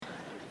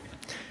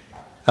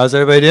How's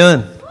everybody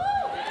doing?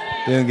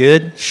 Doing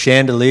good?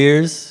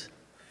 Chandeliers.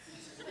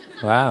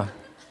 Wow.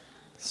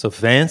 So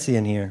fancy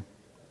in here.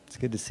 It's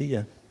good to see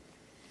you.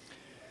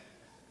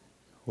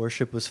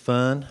 Worship was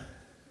fun.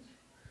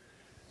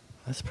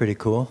 That's pretty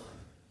cool.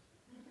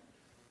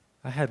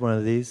 I had one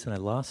of these and I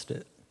lost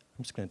it.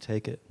 I'm just going to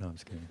take it. No, I'm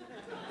just kidding.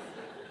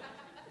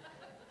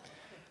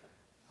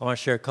 I want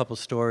to share a couple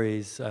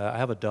stories. I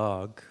have a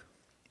dog,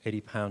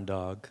 80-pound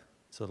dog.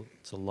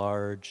 It's a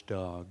large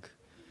dog.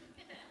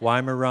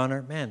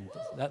 Weimaraner. Man,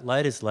 that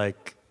light is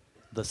like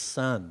the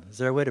sun. Is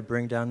there a way to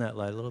bring down that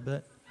light a little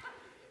bit?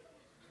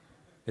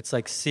 It's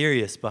like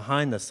Sirius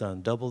behind the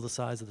sun, double the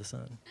size of the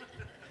sun.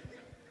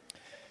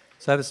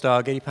 So I have this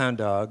dog, 80-pound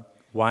dog.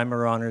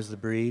 Weimaraner is the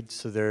breed,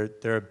 so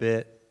they're a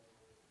bit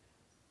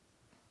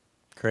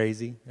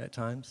crazy at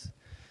times.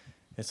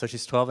 And so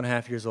she's 12 and a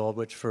half years old,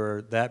 which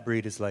for that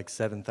breed is like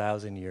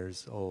 7,000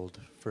 years old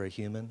for a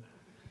human.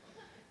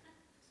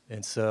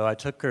 And so I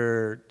took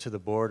her to the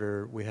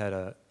border. We had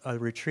a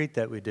retreat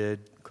that we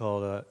did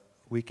called a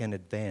Weekend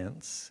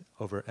Advance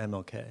over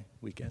MLK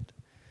weekend.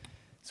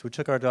 So we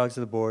took our dogs to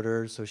the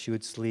border so she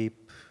would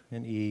sleep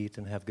and eat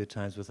and have good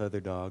times with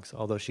other dogs.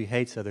 Although she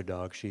hates other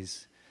dogs,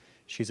 she's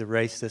a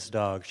racist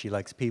dog. She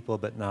likes people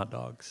but not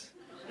dogs.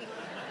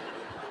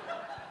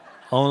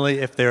 Only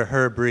if they're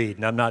her breed,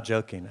 and I'm not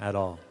joking at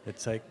all.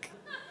 It's a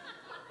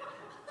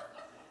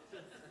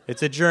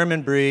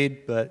German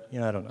breed, but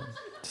I don't know.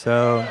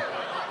 So,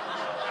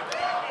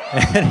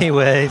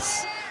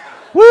 anyways,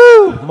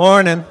 woo,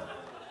 morning.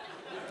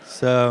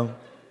 So,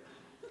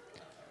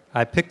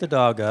 I picked my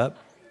dog up,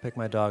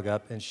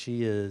 and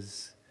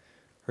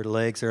her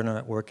legs are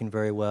not working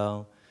very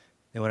well.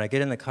 And when I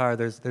get in the car,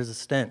 there's a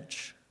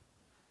stench.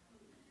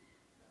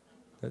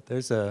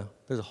 There's a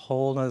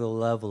whole other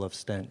level of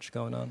stench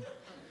going on.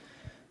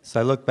 So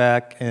I look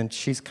back, and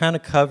she's kind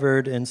of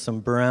covered in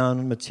some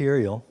brown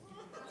material.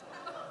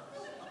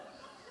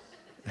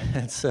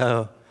 And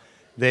so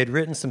they'd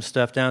written some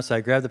stuff down, so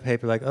I grabbed the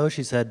paper like, oh,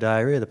 she's had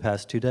diarrhea the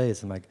past 2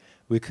 days. I'm like,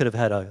 we could have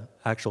had an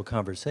actual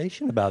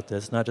conversation about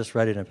this, not just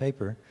write it in a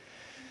paper.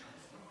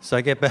 So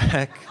I get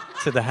back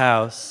to the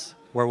house.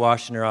 We're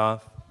washing her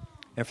off.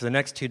 And for the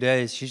next 2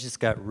 days, she's just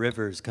got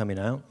rivers coming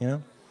out,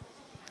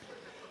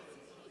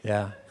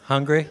 Yeah.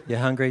 Hungry? You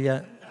hungry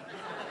yet?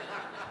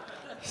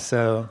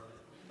 So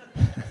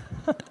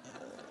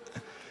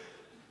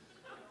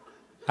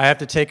I have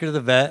to take her to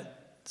the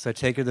vet. So I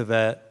take her to the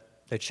vet.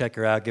 They check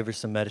her out, give her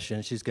some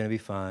medicine. She's going to be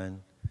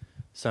fine.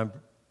 So I'm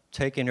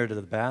taking her to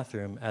the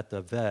bathroom at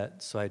the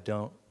vet so I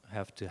don't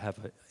have to have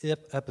an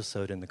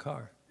episode in the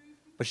car.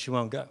 But she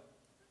won't go.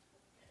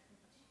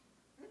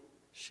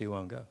 She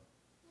won't go.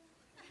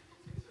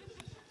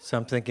 So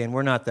I'm thinking,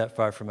 we're not that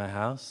far from my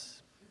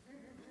house.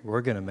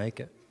 We're going to make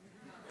it.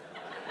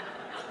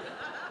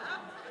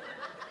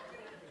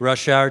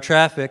 Rush hour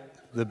traffic,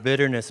 the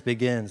bitterness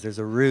begins. There's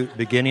a root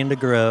beginning to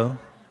grow.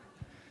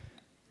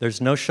 There's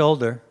no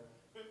shoulder.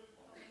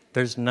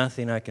 There's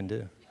nothing I can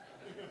do.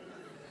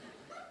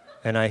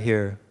 And I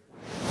hear,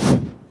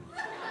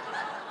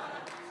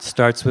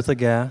 starts with a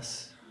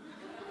gas.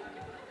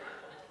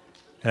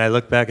 And I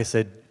look back and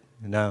said,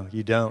 no,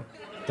 you don't.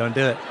 Don't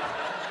do it.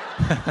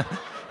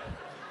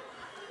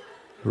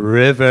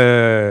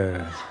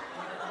 River.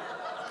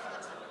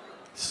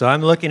 So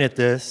I'm looking at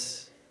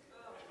this,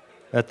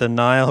 at the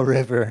Nile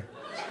River.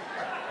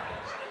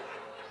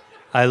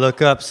 I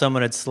look up,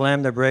 someone had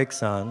slammed their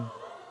brakes on.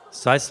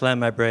 So I slam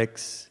my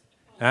brakes,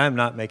 and I'm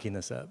not making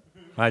this up.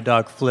 My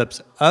dog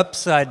flips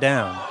upside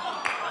down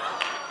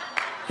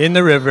in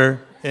the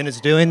river and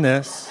is doing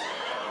this.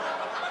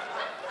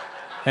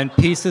 And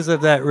pieces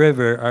of that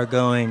river are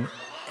going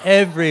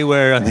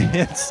everywhere on the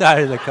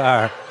inside of the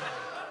car.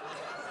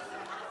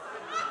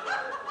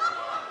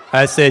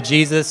 I said,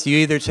 Jesus, you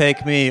either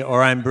take me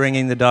or I'm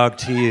bringing the dog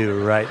to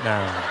you right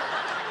now.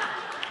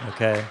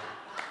 Okay?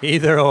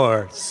 Either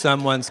or,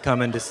 someone's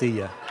coming to see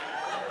you.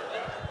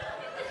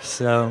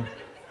 So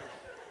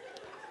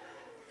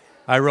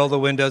I roll the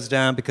windows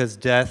down because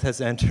death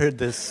has entered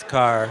this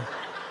car.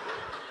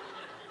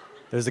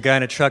 There's a guy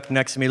in a truck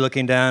next to me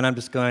looking down. I'm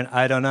just going,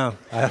 I don't know.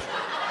 I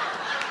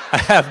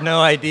have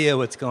no idea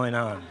what's going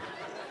on.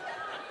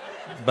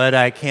 But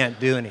I can't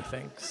do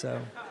anything,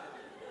 so.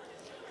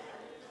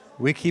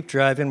 We keep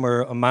driving.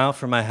 We're a mile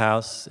from my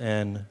house,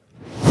 and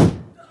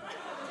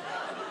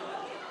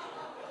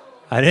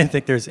I didn't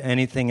think there's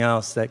anything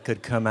else that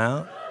could come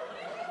out,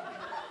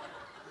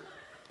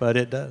 but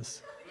it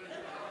does.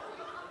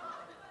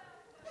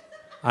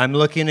 I'm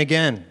looking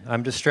again.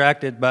 I'm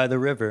distracted by the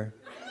river.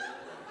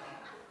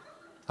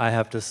 I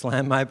have to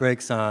slam my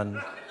brakes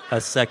on a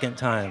second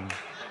time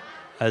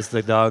as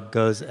the dog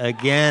goes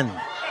again.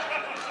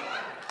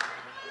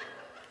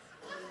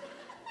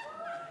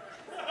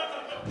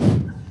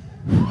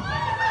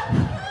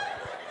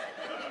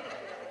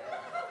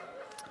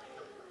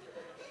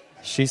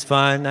 She's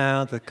fine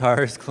now. The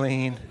car is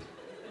clean.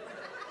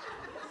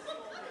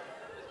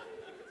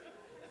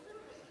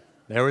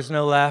 There was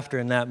no laughter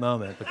in that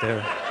moment, but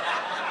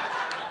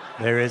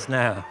there is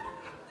now.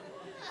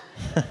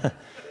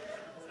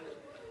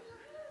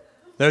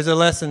 There's a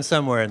lesson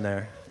somewhere in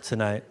there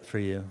tonight for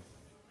you,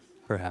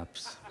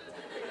 perhaps.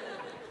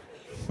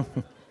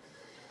 You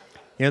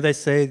know, they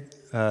say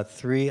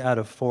 3 out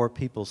of 4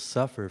 people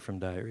suffer from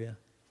diarrhea.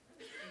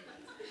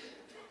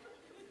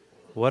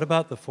 What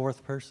about the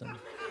 4th person?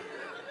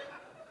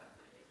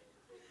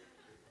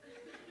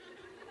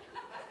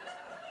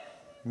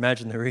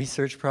 Imagine the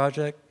research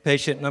project.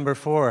 Patient number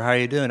 4, how are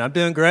you doing? I'm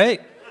doing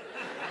great.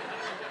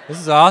 This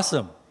is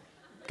awesome.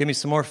 Give me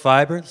some more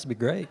fiber. This would be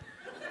great.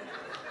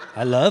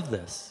 I love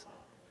this.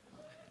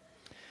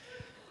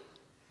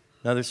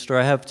 Another story.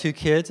 I have 2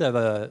 kids. I have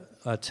a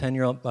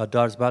 10-year-old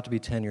daughter's about to be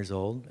 10 years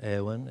old.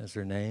 Eowyn is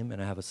her name,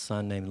 and I have a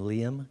son named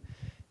Liam.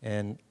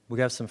 And we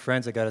have some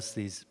friends that got us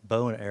these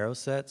bow and arrow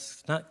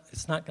sets.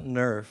 It's not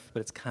Nerf, but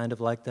it's kind of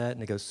like that.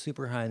 And they go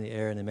super high in the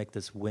air, and they make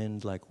this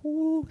wind like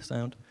whoo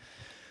sound.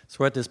 So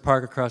we're at this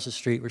park across the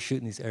street. We're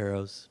shooting these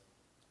arrows,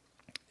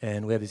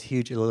 and we have these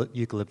huge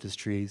eucalyptus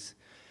trees.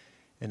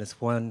 And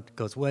this one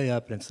goes way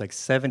up, and it's like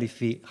 70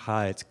 feet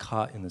high. It's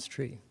caught in this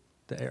tree,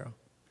 the arrow.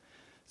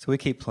 So we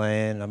keep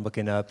playing, and I'm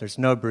looking up. There's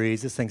no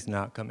breeze. This thing's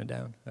not coming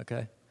down,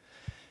 okay?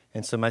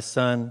 And so my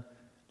son,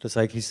 just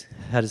like he's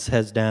had his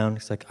head down,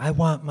 he's like, I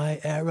want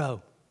my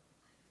arrow.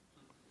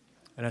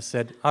 And I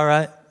said, all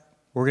right,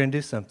 we're going to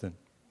do something.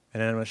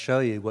 And I'm going to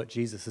show you what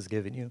Jesus has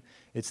given you.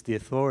 It's the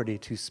authority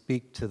to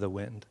speak to the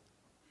wind.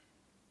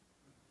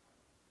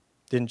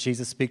 Didn't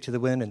Jesus speak to the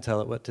wind and tell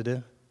it what to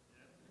do?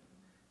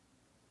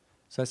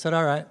 So I said,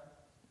 all right,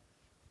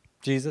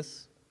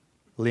 Jesus,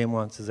 Liam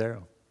wants his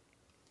arrow.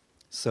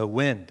 So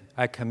wind,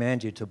 I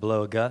command you to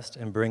blow a gust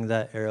and bring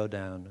that arrow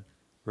down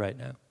right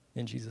now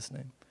in Jesus'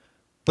 name.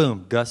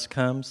 Boom, gust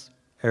comes,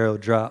 arrow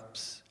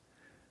drops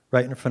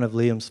right in front of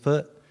Liam's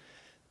foot.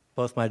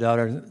 Both my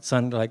daughter and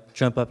son like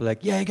jump up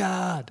like, yay,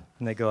 God,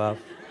 and they go off.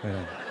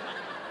 Yeah.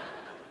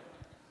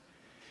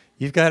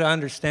 You've got to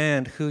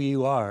understand who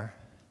you are.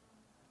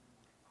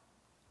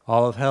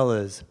 All of hell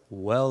is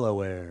well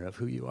aware of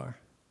who you are.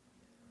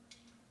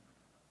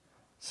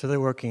 So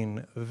they're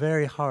working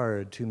very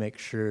hard to make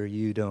sure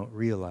you don't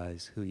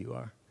realize who you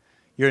are.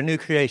 You're a new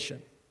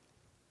creation.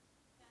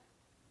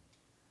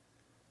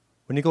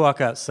 When you go walk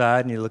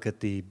outside and you look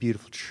at the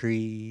beautiful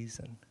trees,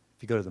 and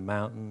if you go to the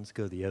mountains,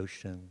 go to the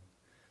ocean,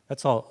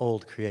 that's all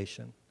old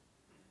creation.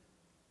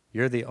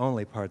 You're the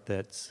only part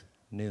that's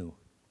new.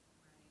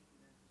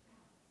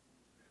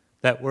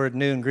 That word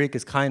new in Greek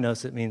is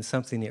kainos. It means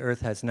something the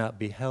earth has not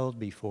beheld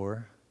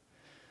before.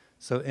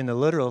 So in the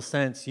literal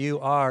sense, you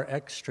are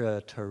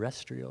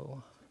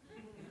extraterrestrial.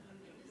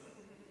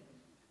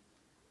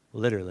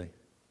 Literally.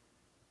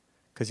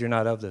 Because you're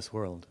not of this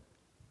world.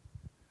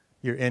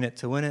 You're in it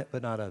to win it,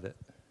 but not of it.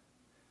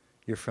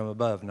 You're from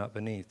above, not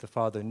beneath. The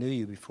Father knew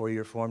you before you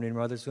were formed in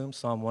your mother's womb.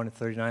 Psalm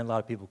 139, a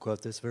lot of people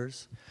quote this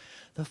verse.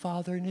 The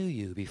Father knew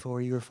you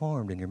before you were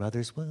formed in your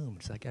mother's womb.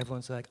 It's like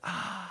everyone's like,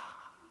 ah.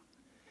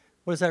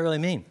 What does that really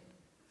mean?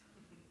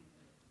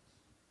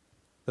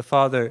 The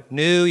Father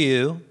knew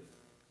you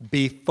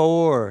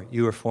before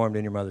you were formed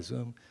in your mother's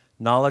womb.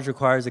 Knowledge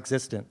requires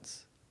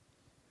existence.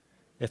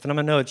 If I'm going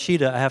to know a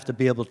cheetah, I have to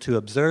be able to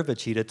observe a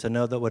cheetah to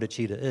know that what a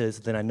cheetah is.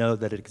 Then I know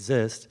that it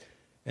exists,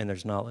 and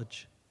there's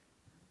knowledge.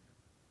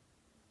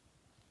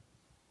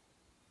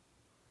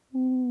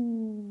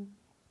 Ooh.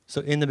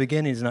 So in the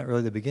beginning is not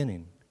really the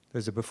beginning.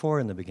 There's a before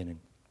in the beginning.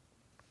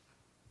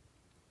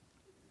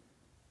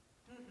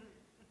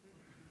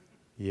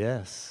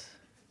 Yes.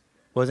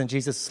 Wasn't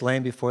Jesus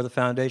slain before the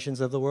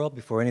foundations of the world?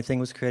 Before anything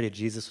was created,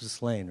 Jesus was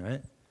slain,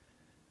 right?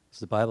 As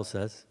the Bible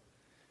says.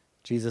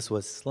 Jesus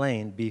was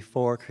slain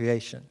before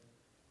creation.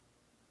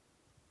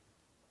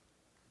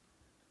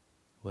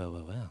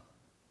 Well.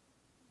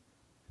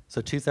 So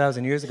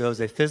 2,000 years ago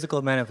is a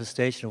physical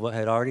manifestation of what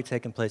had already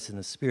taken place in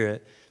the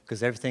Spirit,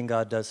 because everything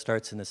God does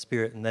starts in the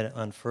Spirit, and then it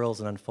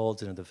unfurls and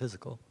unfolds into the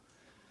physical.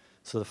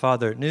 So the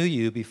Father knew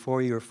you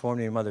before you were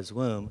formed in your mother's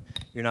womb.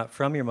 You're not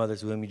from your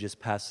mother's womb, you just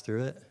passed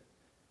through it.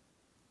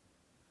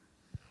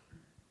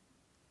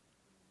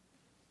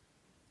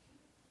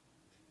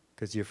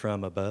 Because you're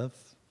from above,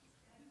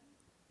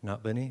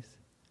 not beneath.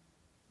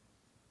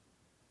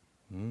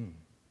 New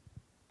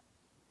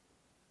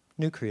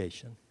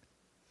creation.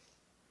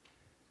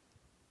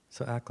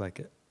 So act like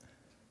it.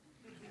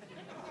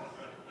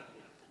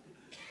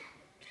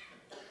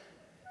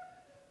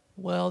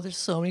 Well, there's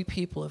so many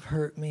people have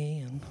hurt me,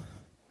 and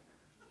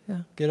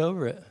yeah, get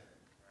over it.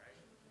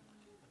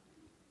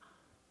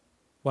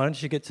 Why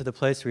don't you get to the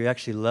place where you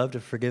actually love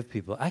to forgive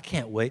people? I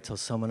can't wait till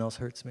someone else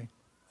hurts me.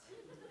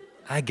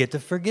 I get to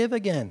forgive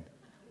again.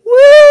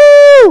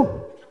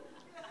 Woo!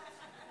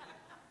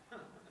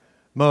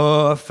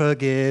 More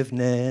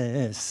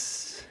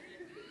forgiveness.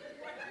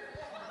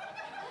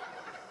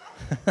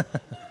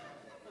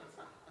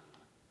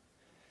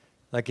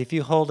 Like if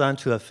you hold on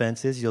to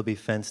offenses, you'll be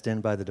fenced in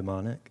by the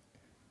demonic.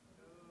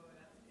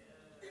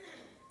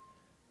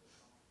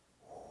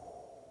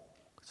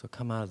 So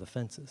come out of the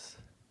fences.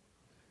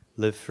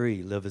 Live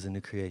free. Live as a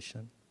new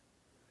creation.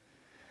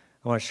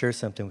 I want to share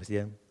something with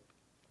you.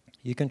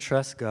 You can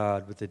trust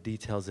God with the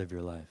details of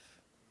your life.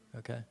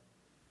 Okay?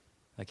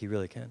 Like you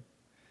really can.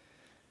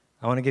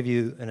 I want to give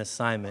you an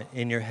assignment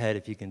in your head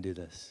if you can do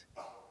this.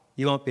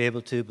 You won't be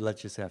able to, but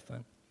let's just have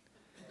fun.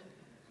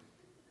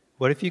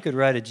 What if you could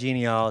write a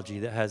genealogy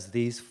that has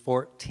these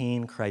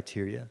 14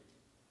 criteria,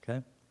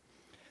 okay?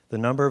 The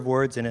number of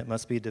words in it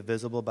must be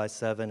divisible by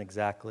 7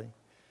 exactly.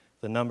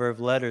 The number of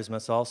letters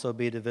must also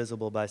be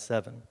divisible by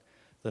 7.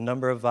 The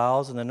number of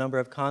vowels and the number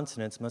of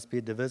consonants must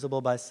be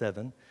divisible by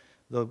 7.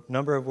 The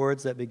number of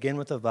words that begin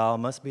with a vowel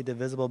must be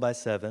divisible by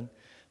 7.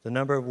 The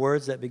number of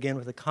words that begin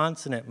with a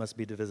consonant must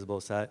be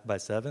divisible by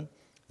 7.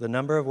 The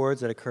number of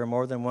words that occur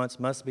more than once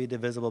must be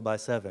divisible by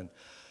 7.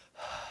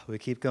 We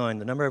keep going.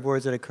 The number of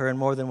words that occur in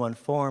more than one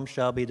form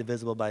shall be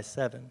divisible by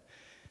 7.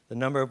 The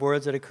number of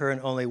words that occur in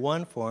only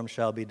one form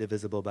shall be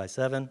divisible by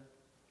 7.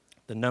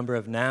 The number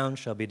of nouns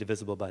shall be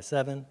divisible by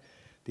 7.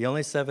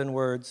 Only 7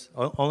 words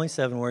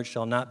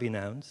shall not be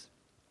nouns.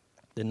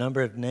 The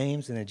number of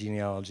names in a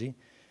genealogy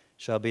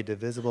shall be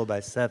divisible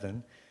by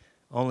 7.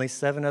 Only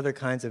 7 other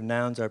kinds of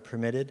nouns are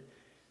permitted.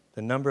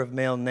 The number of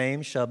male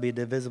names shall be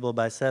divisible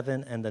by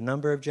 7, and the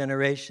number of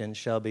generations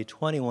shall be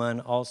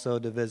 21, also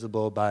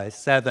divisible by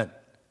 7.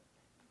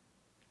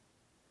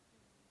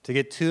 To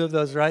get 2 of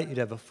those right, you'd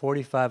have a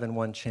 45 and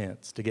 1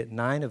 chance. To get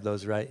 9 of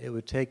those right, it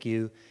would take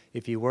you,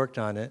 if you worked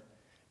on it,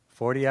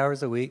 40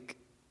 hours a week,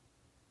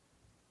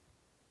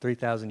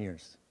 3,000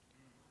 years.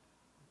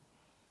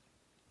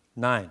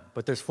 9,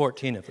 but there's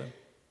 14 of them,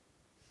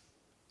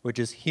 which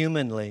is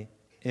humanly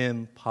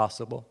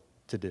impossible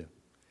to do.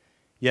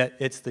 Yet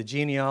it's the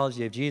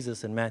genealogy of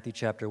Jesus in Matthew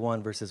chapter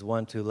 1, verses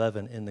 1 to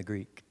 11 in the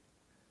Greek.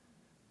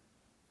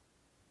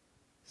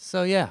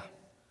 So yeah,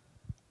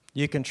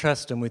 you can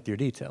trust him with your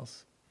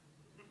details.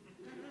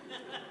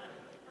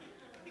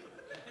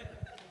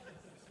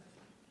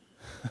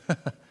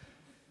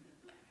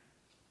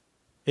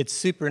 It's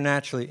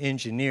supernaturally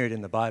engineered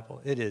in the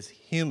Bible. It is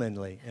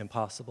humanly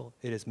impossible.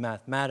 It is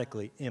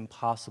mathematically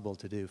impossible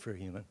to do for a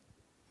human.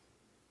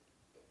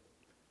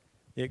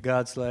 Yet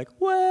God's like,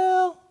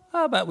 well,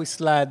 how about we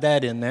slide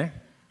that in there?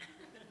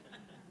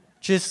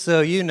 Just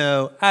so you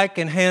know, I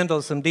can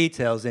handle some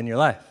details in your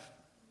life.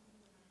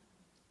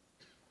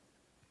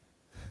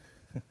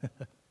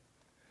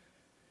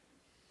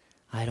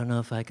 I don't know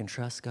if I can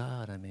trust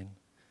God. I mean,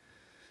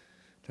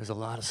 there's a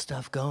lot of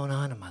stuff going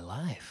on in my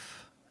life.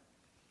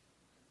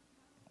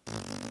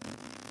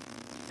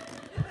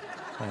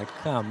 Like,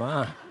 come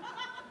on.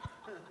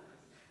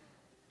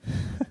 I'm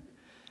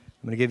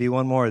going to give you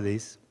one more of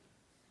these.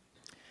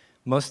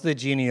 Most of the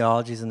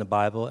genealogies in the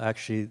Bible,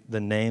 actually, the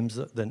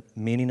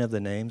meaning of the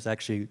names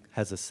actually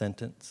has a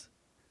sentence.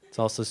 It's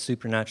also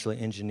supernaturally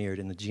engineered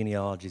in the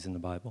genealogies in the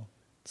Bible.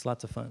 It's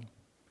lots of fun.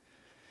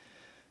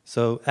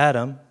 So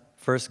Adam,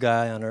 first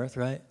guy on earth,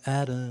 right?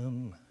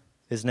 Adam.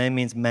 His name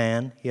means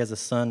man. He has a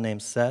son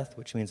named Seth,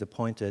 which means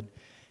appointed.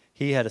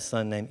 He had a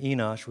son named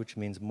Enosh, which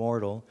means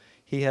mortal.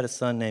 He had a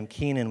son named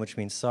Kenan, which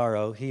means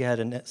sorrow. He had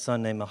a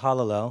son named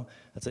Mahalalel.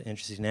 That's an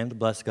interesting name, to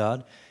bless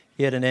God.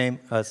 He had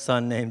a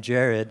son named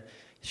Jared,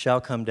 shall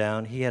come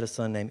down. He had a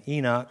son named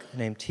Enoch,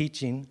 named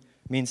teaching,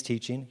 means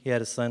teaching. He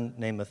had a son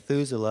named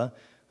Methuselah,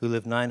 who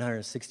lived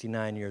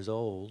 969 years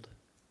old.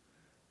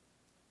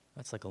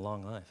 That's like a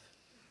long life.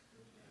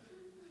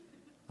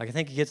 Like, I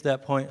think he gets to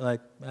that point,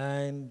 like,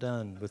 I'm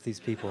done with these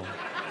people.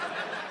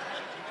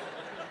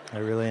 I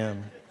really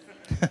am.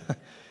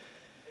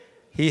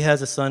 He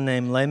has a son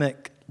named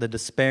Lamech, the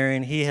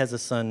despairing. He has a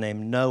son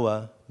named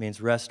Noah,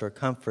 means rest or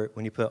comfort.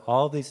 When you put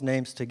all these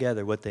names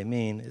together, what they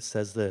mean, it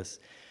says this: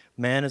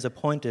 man is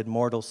appointed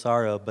mortal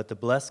sorrow, but the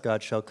blessed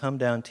God shall come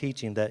down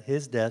teaching that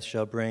his death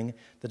shall bring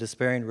the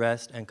despairing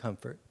rest and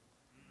comfort.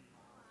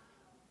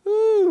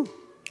 Woo!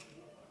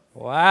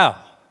 Wow.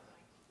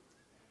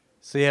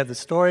 So you have the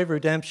story of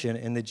redemption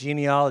in the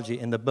genealogy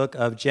in the book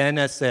of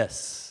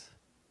Genesis.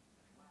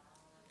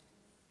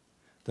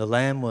 The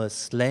Lamb was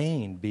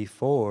slain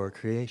before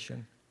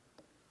creation.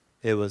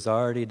 It was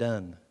already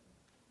done.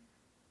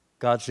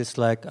 God's just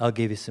like, I'll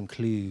give you some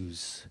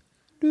clues.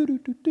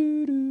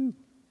 Do-do-do-do-do.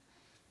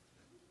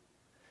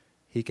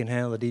 He can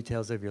handle the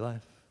details of your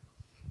life.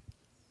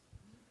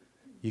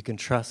 You can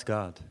trust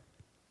God.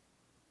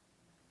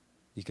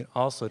 You can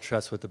also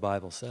trust what the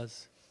Bible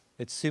says.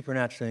 It's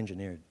supernaturally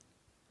engineered.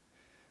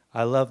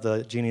 I love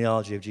the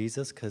genealogy of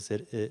Jesus because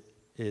it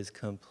is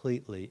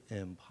completely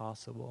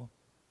impossible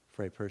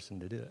for a person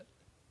to do it.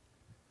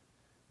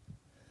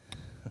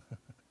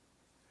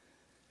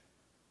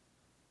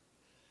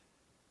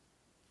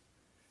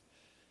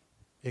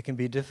 It can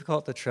be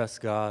difficult to trust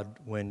God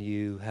when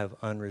you have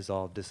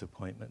unresolved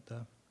disappointment,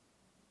 though.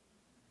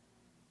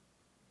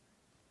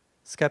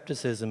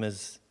 Skepticism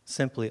is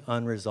simply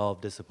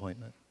unresolved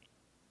disappointment.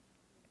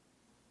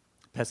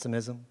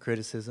 Pessimism,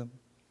 criticism.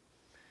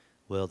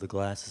 Well, the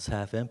glass is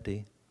half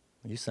empty.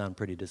 You sound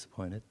pretty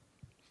disappointed.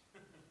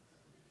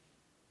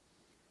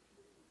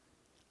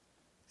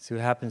 See,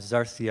 what happens is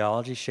our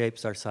theology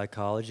shapes our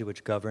psychology,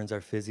 which governs our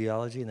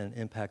physiology, and then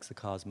impacts the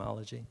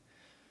cosmology.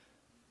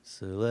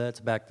 So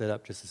let's back that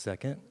up just a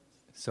second.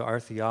 So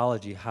our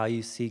theology, how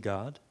you see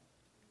God,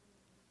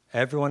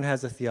 everyone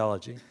has a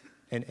theology.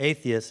 An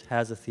atheist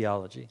has a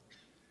theology.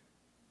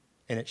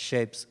 And it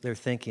shapes their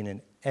thinking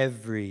in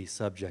every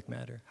subject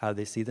matter. How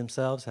they see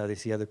themselves, how they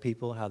see other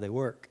people, how they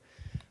work,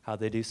 how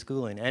they do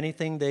schooling.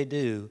 Anything they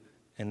do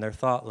in their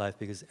thought life,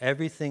 because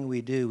everything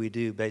we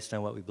do based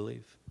on what we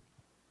believe.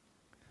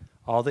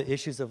 All the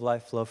issues of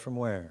life flow from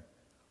where?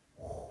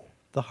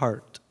 The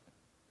heart.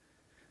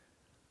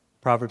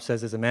 Proverbs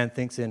says, as a man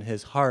thinks in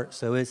his heart,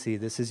 so is he.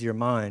 This is your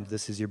mind,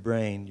 this is your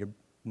brain. Your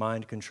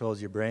mind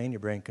controls your brain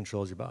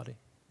controls your body.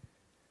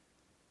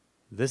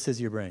 This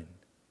is your brain.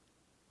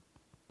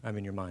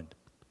 Your mind.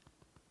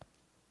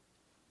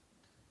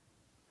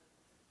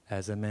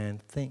 As a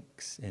man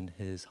thinks in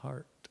his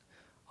heart,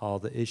 all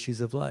the issues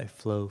of life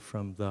flow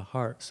from the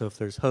heart. So if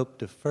there's hope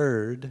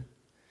deferred,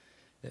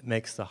 it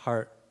makes the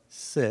heart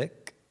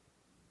sick,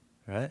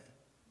 right?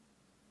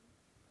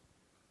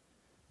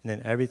 And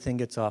then everything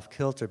gets off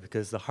kilter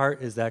because the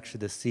heart is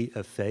actually the seat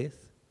of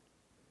faith.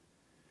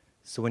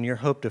 So when you're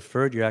hope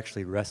deferred, you're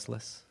actually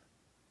restless.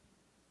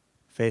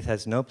 Faith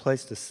has no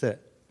place to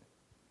sit,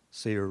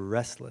 so you're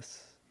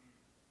restless.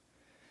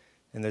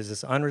 And there's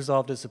this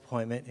unresolved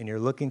disappointment, and you're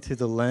looking through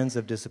the lens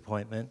of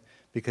disappointment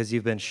because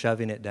you've been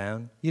shoving it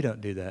down. You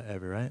don't do that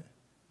ever, right?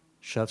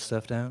 Shove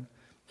stuff down?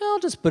 Well, I'll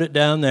just put it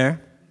down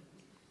there.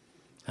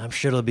 I'm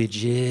sure it'll be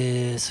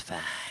just fine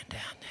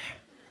down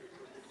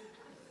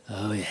there.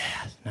 Oh, yeah,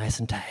 nice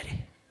and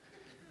tidy.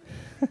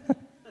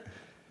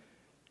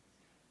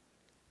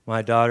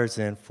 My daughter's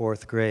in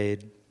 4th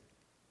grade,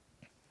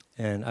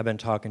 and I've been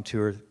talking to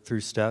her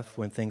through stuff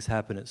when things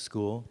happen at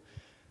school.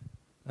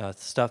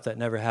 Stuff that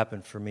never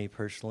happened for me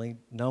personally.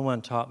 No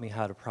one taught me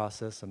how to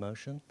process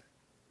emotion.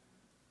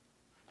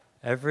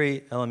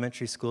 Every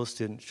elementary school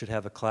student should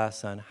have a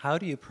class on how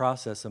do you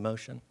process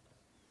emotion.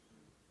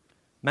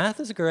 Math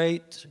is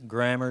great,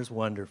 grammar's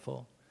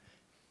wonderful.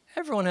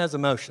 Everyone has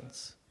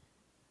emotions,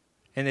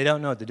 and they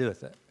don't know what to do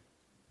with it.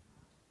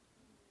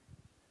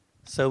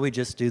 So we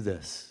just do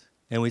this,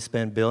 and we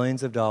spend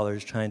billions of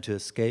dollars trying to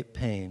escape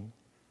pain.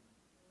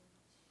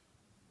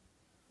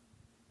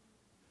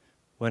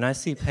 When I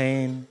see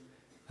pain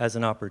as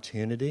an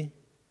opportunity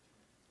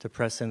to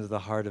press into the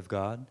heart of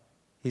God,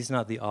 He's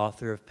not the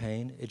author of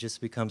pain. It just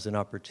becomes an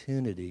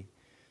opportunity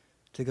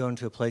to go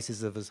into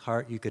places of His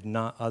heart you could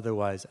not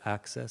otherwise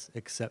access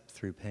except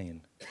through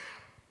pain.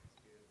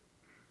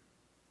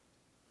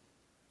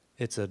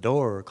 It's a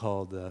door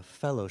called the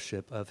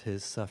fellowship of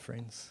His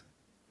sufferings.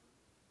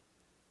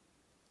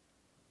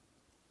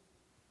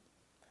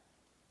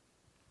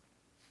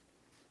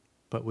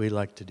 But we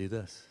like to do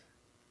this.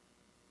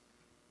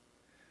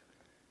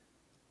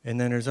 And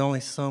then there's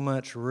only so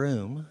much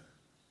room.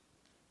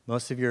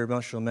 Most of your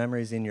emotional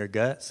memory is in your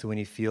gut, so when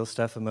you feel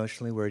stuff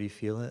emotionally, where do you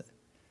feel it?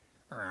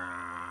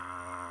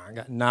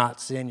 Got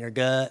knots in your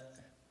gut.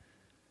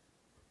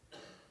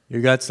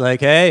 Your gut's like,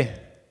 hey,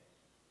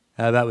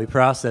 how about we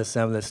process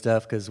some of this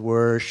stuff because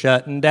we're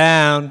shutting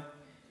down.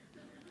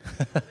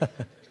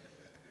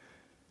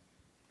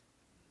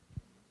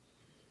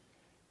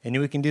 And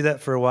we can do that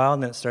for a while,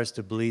 and then it starts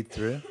to bleed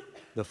through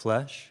the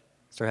flesh.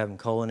 Start having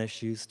colon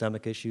issues,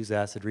 stomach issues,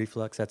 acid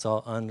reflux. That's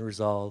all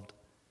unresolved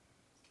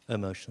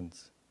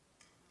emotions,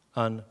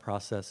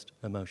 unprocessed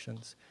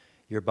emotions.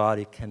 Your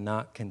body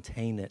cannot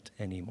contain it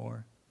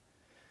anymore.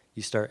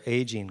 You start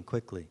aging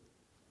quickly.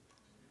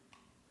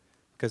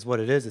 Because what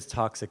it is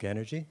toxic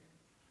energy.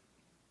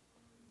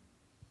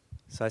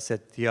 So I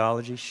said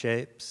theology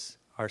shapes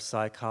our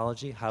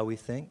psychology, how we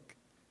think,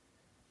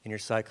 and your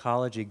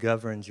psychology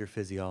governs your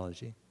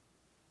physiology.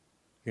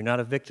 You're not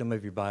a victim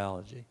of your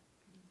biology.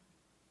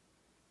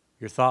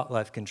 Your thought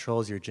life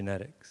controls your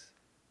genetics.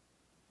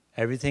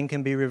 Everything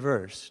can be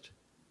reversed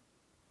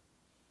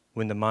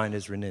when the mind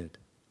is renewed.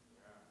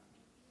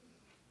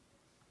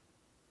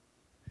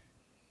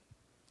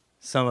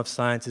 Some of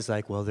science is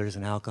like, well, there's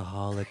an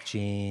alcoholic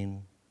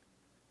gene.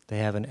 They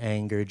have an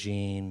anger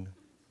gene.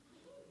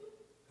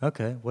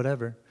 Okay,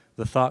 whatever.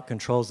 The thought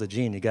controls the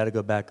gene. You got to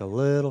go back a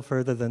little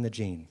further than the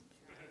gene.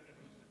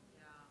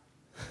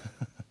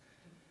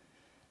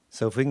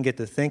 So if we can get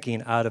the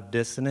thinking out of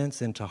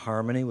dissonance into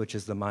harmony, which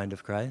is the mind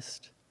of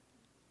Christ,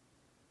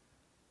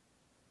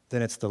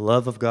 then it's the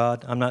love of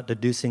God. I'm not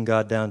deducing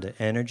God down to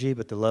energy,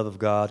 but the love of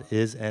God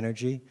is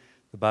energy.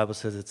 The Bible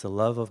says it's the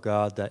love of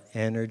God that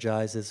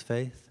energizes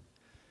faith.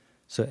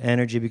 So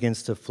energy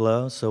begins to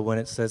flow. So when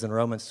it says in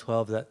Romans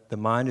 12 that the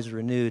mind is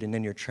renewed and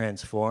then you're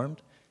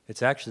transformed,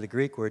 it's actually the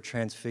Greek word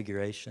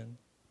transfiguration.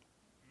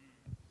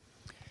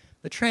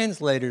 The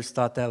translators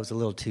thought that was a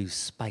little too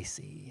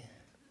spicy.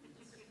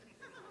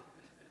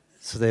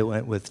 So they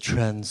went with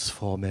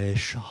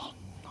transformation.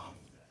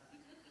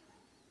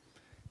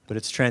 But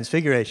it's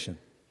transfiguration.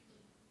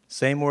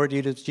 Same word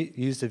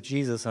used of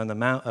Jesus on the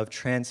Mount of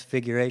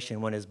Transfiguration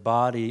when his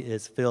body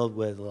is filled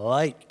with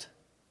light.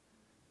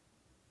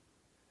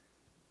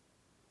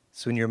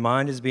 So when your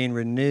mind is being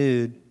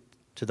renewed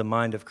to the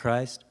mind of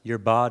Christ, your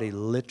body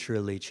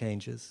literally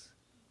changes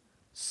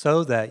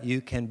so that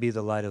you can be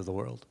the light of the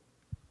world.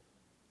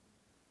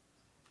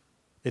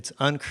 It's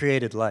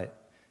uncreated light.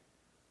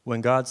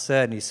 When God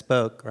said and he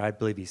spoke, or I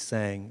believe he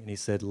sang, and he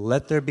said,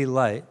 let there be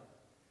light,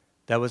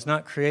 that was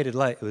not created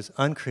light, it was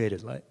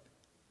uncreated light.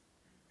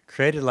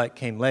 Created light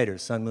came later,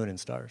 sun, moon, and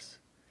stars.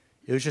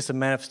 It was just a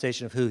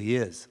manifestation of who he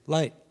is,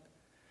 light.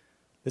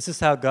 This is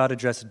how God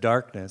addressed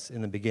darkness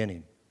in the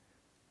beginning.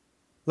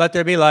 Let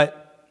there be light.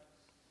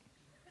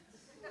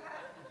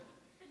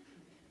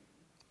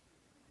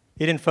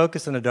 He didn't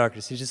focus on the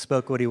darkness. He just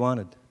spoke what he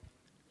wanted.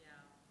 Yeah,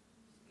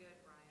 it's good,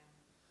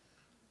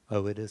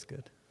 Brian. Oh, it is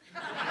good.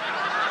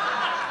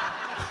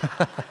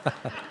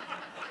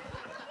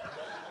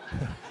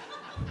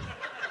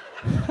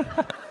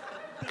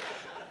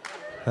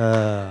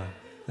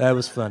 That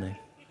was funny.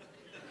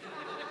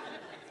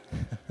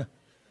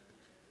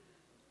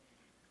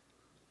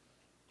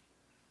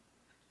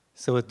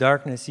 So with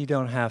darkness, you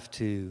don't have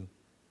to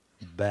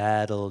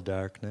battle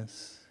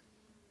darkness.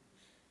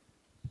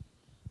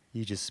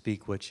 You just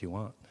speak what you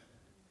want.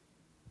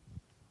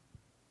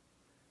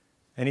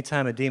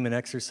 Anytime a demon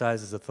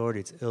exercises authority,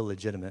 it's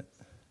illegitimate.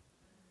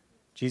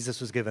 Jesus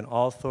was given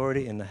all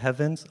authority in the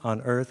heavens,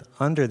 on earth,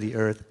 under the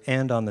earth,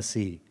 and on the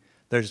sea.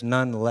 There's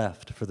none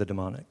left for the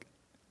demonic.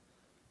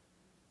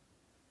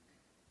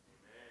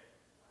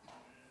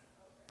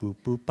 Boop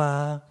boop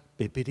ba,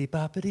 bippity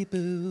boppity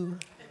boo.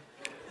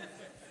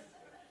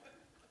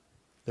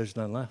 There's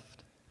none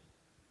left.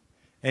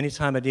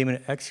 Anytime a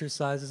demon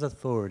exercises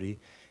authority,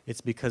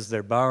 it's because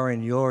they're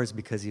borrowing yours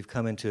because you've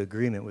come into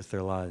agreement with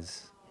their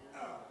lies.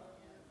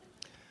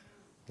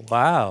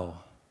 Wow,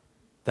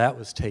 that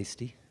was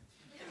tasty.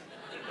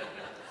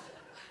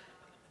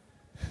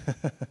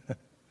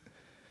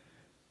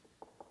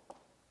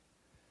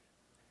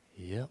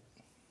 Yep.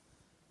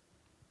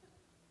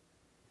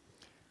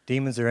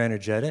 Demons are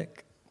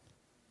energetic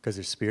because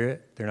they're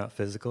spirit. They're not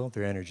physical.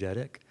 They're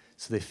energetic.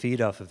 So they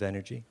feed off of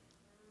energy.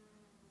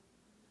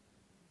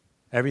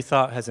 Every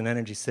thought has an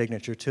energy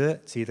signature to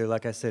it. It's either,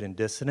 like I said, in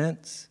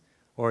dissonance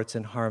or it's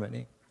in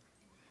harmony.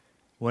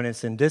 When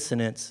it's in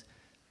dissonance,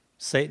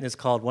 Satan is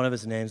called one of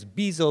his names,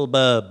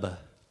 Beelzebub,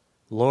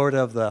 Lord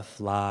of the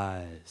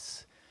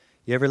Flies.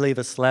 You ever leave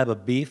a slab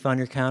of beef on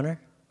your counter?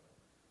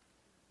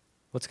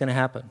 What's going to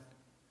happen?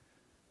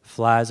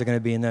 Flies are going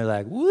to be in there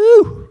like,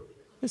 woo,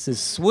 this is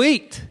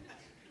sweet.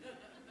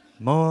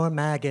 More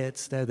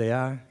maggots. There they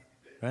are,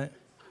 right?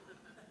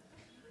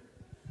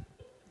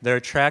 They're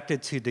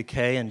attracted to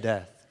decay and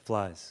death,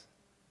 flies.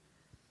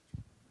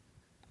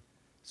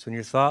 So when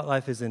your thought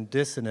life is in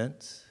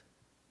dissonance,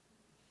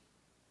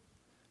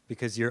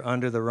 because you're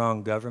under the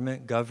wrong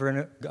government,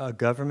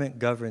 government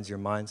governs your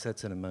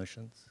mindsets and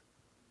emotions.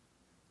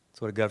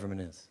 That's what a government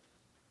is.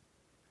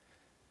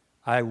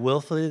 I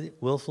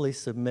willfully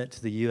submit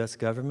to the U.S.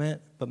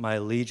 government, but my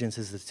allegiance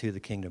is to the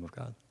kingdom of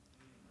God.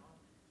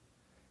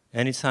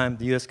 Anytime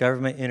the U.S.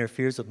 government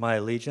interferes with my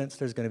allegiance,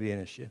 there's going to be an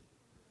issue.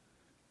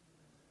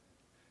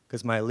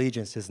 Because my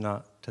allegiance is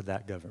not to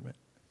that government.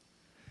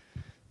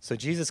 So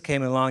Jesus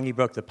came along, he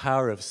broke the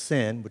power of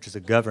sin, which is a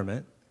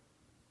government.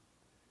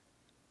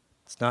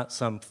 It's not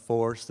some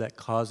force that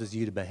causes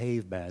you to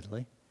behave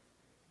badly.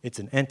 It's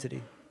an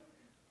entity.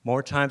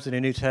 More times in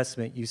the New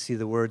Testament, you see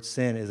the word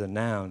sin is a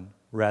noun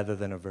rather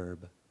than a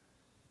verb.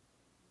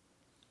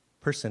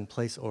 Person,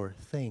 place, or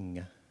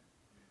thing.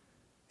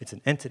 It's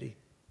an entity.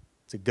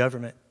 It's a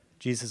government.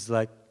 Jesus is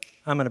like,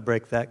 I'm going to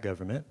break that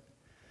government.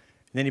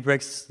 And then he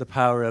breaks the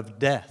power of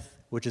death,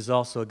 which is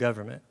also a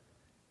government.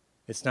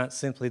 It's not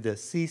simply the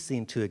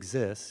ceasing to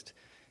exist.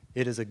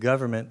 It is a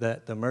government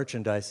that the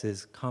merchandise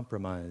is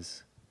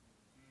compromise.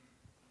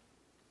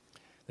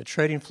 The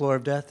trading floor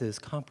of death is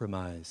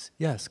compromise.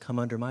 Yes, come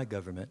under my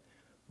government.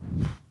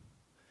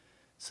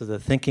 So the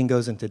thinking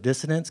goes into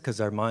dissonance because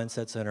our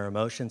mindsets and our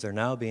emotions are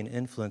now being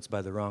influenced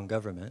by the wrong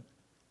government.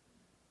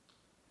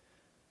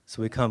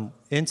 So we come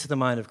into the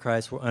mind of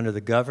Christ. We're under the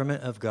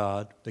government of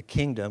God, the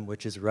kingdom,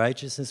 which is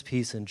righteousness,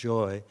 peace, and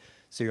joy.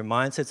 So your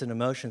mindsets and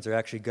emotions are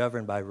actually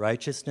governed by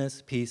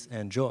righteousness, peace,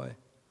 and joy.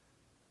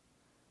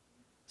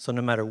 So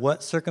no matter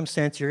what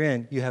circumstance you're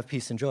in, you have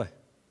peace and joy.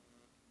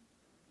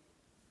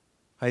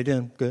 How you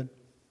doing? Good.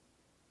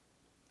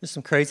 There's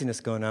some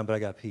craziness going on, but I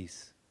got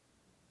peace.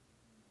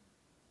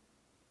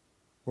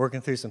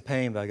 Working through some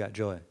pain, but I got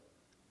joy.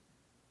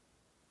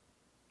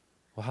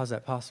 Well, how's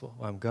that possible?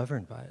 Well, I'm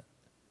governed by it.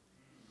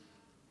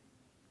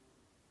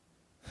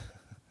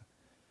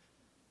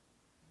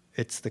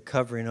 It's the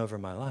covering over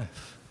my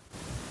life.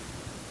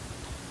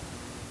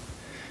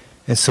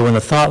 And so when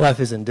the thought life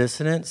is in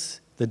dissonance,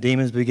 the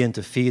demons begin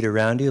to feed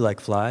around you like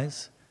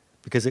flies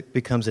because it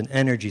becomes an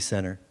energy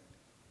center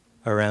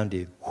around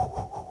you.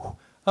 Oh,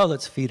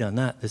 let's feed on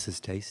that. This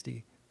is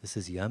tasty. This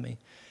is yummy.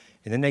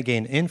 And then they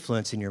gain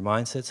influence in your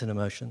mindsets and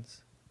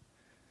emotions.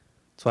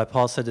 That's why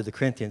Paul said to the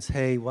Corinthians,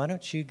 hey, why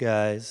don't you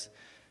guys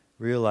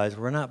realize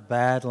we're not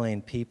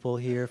battling people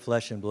here,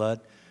 flesh and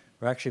blood.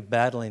 We're actually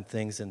battling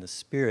things in the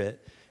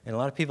spirit. And a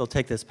lot of people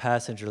take this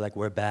passage, like,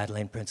 we're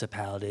battling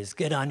principalities.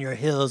 Get on your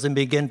heels and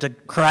begin to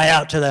cry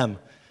out to them.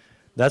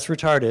 That's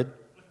retarded.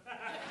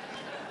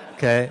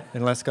 Okay,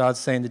 unless God's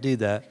saying to do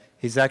that.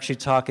 He's actually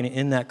talking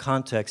in that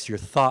context, your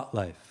thought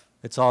life.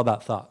 It's all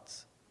about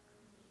thoughts.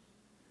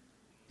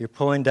 You're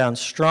pulling down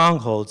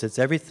strongholds. It's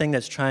everything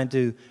that's trying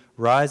to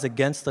rise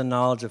against the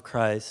knowledge of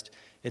Christ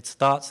It's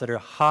thoughts that are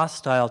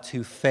hostile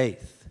to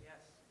faith,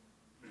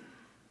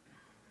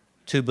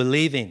 to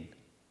believing.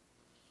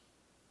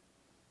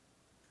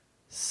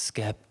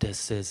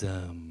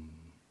 Skepticism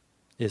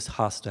is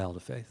hostile to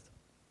faith.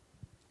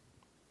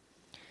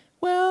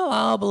 Well,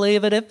 I'll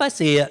believe it if I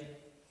see it.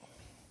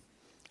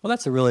 Well,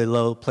 that's a really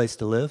low place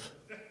to live.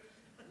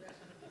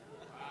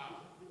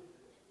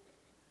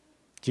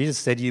 Jesus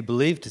said, you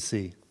believe to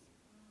see.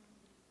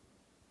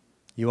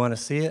 You want to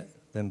see it?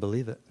 Then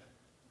believe it.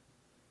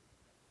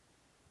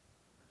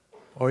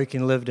 Or you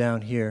can live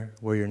down here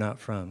where you're not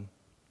from.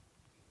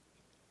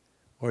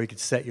 Or you could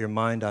set your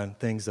mind on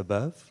things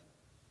above.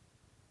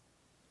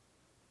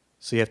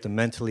 So you have to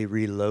mentally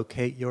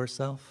relocate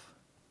yourself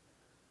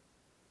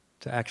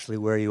to actually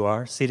where you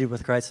are, seated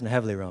with Christ in the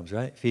heavenly realms,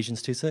 right?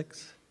 Ephesians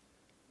 2:6.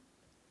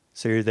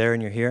 So you're there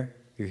and you're here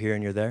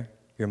and you're there.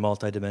 You're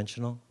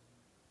multidimensional.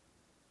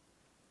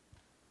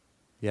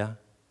 Yeah?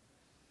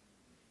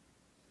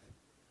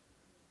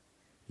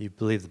 You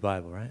believe the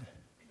Bible, right?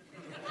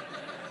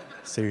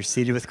 So you're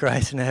seated with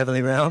Christ in the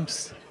heavenly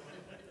realms?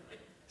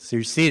 So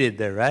you're seated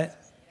there, right?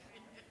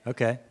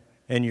 Okay.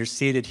 And you're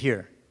seated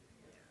here.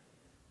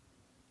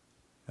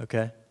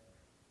 Okay.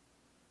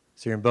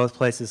 So you're in both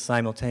places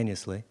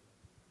simultaneously.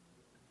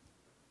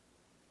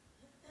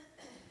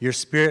 Your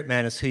spirit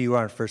man is who you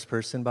are in first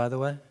person, by the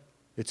way.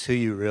 It's who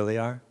you really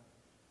are.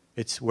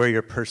 It's where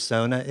your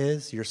persona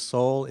is. Your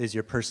soul is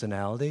your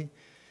personality,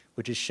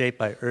 which is shaped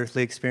by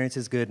earthly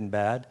experiences, good and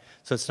bad.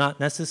 So it's not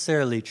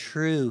necessarily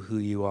true who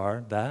you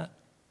are, that.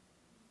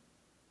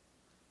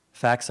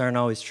 Facts aren't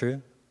always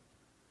true.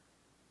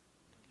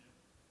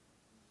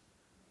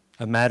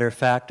 A matter of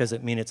fact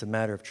doesn't mean it's a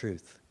matter of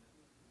truth.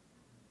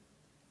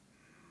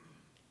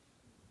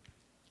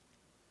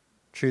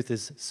 Truth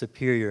is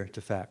superior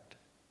to fact.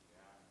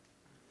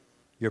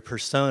 Your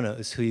persona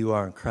is who you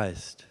are in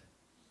Christ.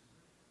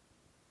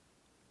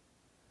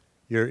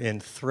 You're in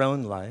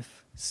throne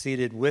life,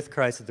 seated with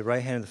Christ at the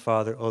right hand of the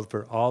Father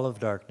over all of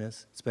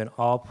darkness. It's been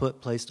all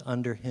placed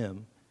under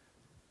him.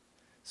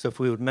 So if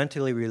we would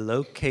mentally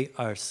relocate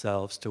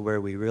ourselves to where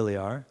we really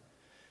are,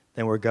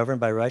 then we're governed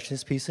by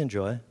righteousness, peace, and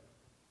joy.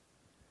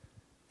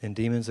 And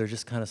demons are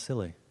just kind of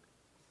silly.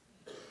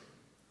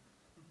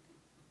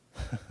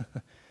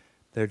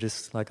 They're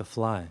just like a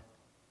fly.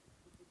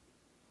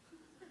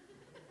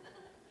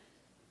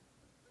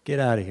 Get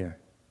out of here.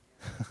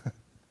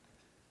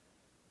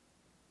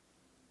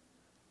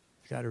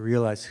 You've got to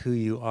realize who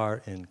you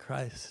are in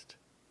Christ.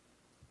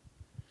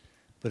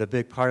 But a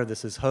big part of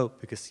this is hope,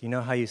 because you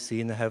know how you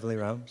see in the heavenly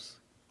realms?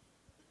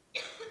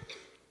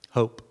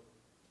 Hope.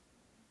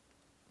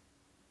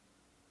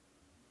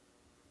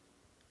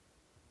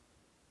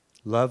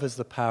 Love is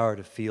the power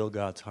to feel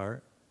God's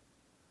heart.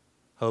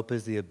 Hope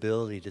is the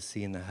ability to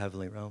see in the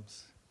heavenly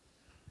realms.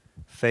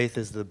 Faith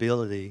is the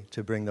ability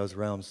to bring those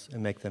realms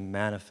and make them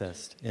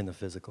manifest in the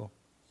physical.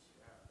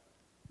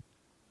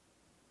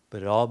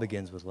 But it all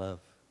begins with love.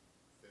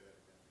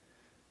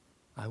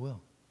 I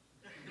will.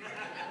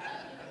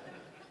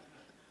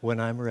 When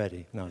I'm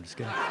ready. No, I'm just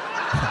kidding.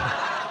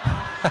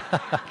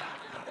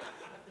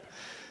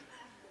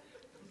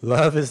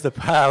 Love is the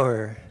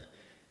power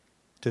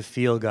to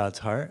feel God's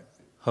heart.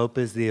 Hope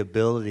is the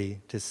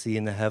ability to see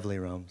in the heavenly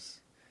realms.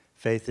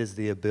 Faith is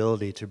the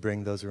ability to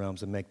bring those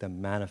realms and make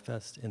them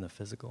manifest in the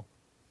physical.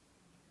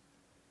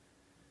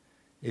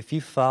 If you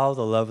follow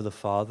the love of the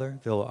Father,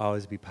 there will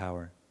always be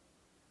power.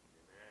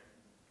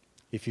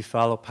 If you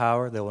follow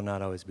power, there will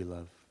not always be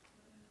love.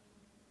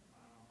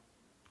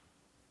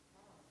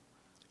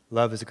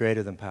 Love is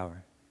greater than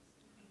power.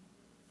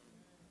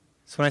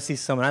 So when I see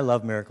someone, I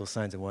love miracles,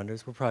 signs, and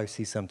wonders. We'll probably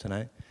see some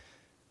tonight.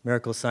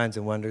 Miracles, signs,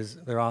 and wonders,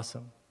 they're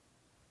awesome.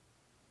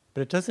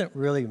 But it doesn't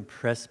really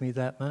impress me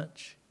that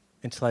much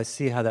until I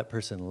see how that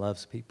person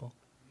loves people.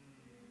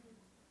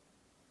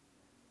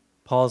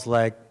 Paul's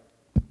like,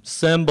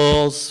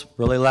 symbols,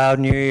 really loud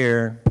in your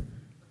ear.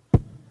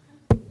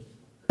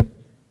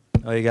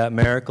 Oh, you got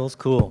miracles?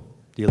 Cool.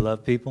 Do you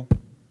love people?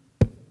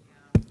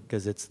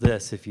 Because it's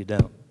this if you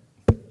don't.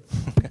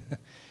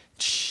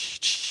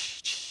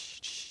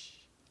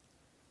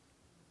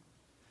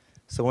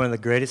 So one of the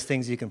greatest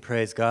things you can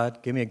pray is,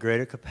 God, give me a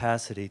greater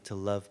capacity to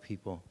love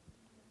people.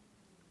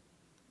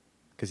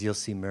 Because you'll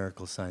see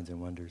miracles, signs, and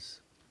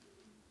wonders.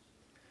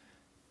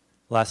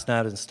 Last night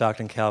I was in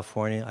Stockton,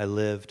 California. I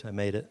lived. I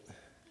made it.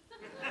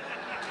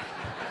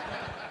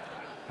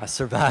 I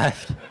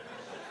survived.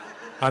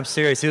 I'm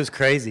serious. It was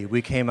crazy.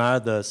 We came out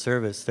of the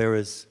service. There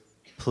was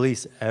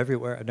police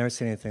everywhere. I've never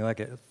seen anything like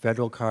it.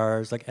 Federal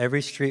cars. Like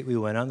every street we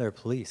went on, there were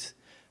police.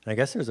 And I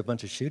guess there was a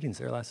bunch of shootings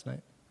there last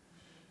night.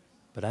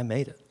 But I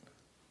made it.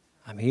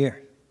 I'm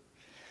here.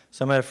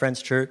 So I'm at a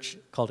friend's church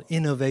called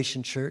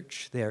Innovation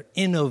Church. They are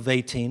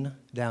innovating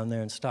down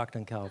there in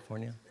Stockton,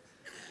 California.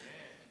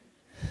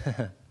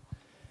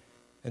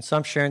 And so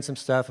I'm sharing some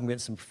stuff. I'm getting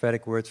some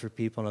prophetic words for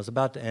people. And I was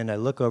about to end. I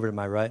look over to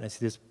my right, and I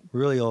see this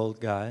really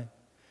old guy.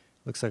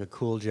 Looks like a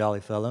cool,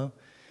 jolly fellow.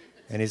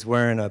 And he's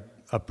wearing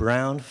a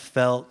brown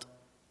felt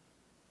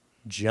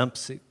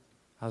jumpsuit.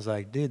 I was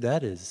like, dude,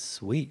 that is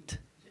sweet.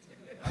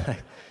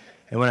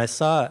 And when I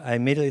saw it, I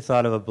immediately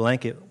thought of a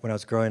blanket when I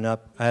was growing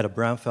up. I had a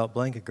brown felt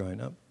blanket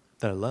growing up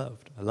that I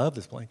loved. I loved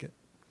this blanket.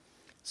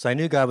 So I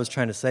knew God was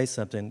trying to say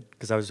something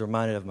because I was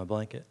reminded of my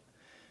blanket.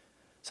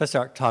 So I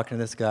start talking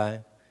to this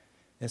guy.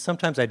 And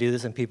sometimes I do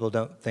this and people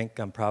don't think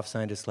I'm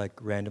prophesying, just like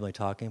randomly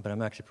talking, but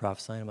I'm actually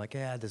prophesying. I'm like,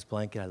 yeah, I had this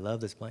blanket. I love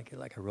this blanket.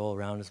 Like I roll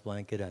around this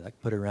blanket. I like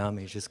put it around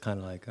me. He's just kind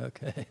of like,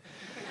 okay.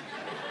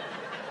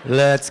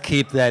 Let's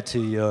keep that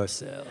to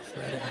yourself.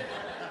 Right?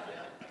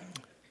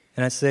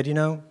 And I said,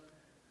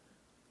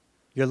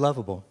 you're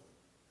lovable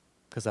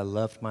because I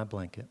loved my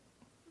blanket.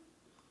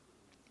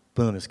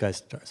 Boom, this guy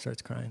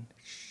starts crying.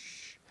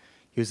 Shh.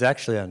 He was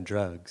actually on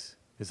drugs.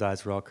 His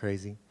eyes were all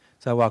crazy.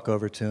 So I walk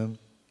over to him,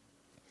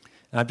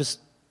 and I'm just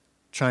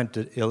trying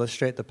to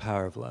illustrate the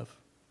power of love.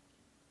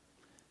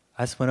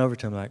 I just went over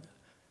to him like,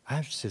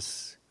 I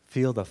just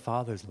feel the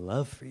Father's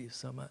love for you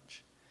so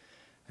much.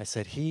 I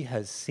said, he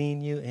has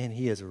seen you, and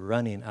he is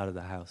running out of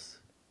the house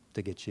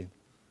to get you.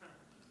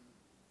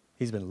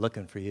 He's been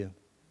looking for you.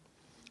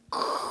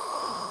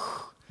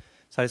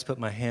 So I just put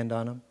my hand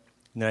on him,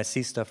 and then I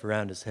see stuff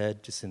around his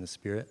head, just in the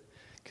spirit,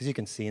 because you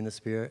can see in the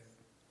spirit.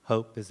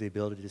 Hope is the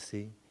ability to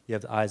see. You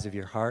have the eyes of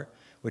your heart,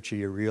 which are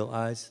your real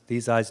eyes.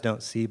 These eyes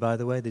don't see, by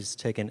the way. They just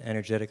take in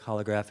energetic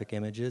holographic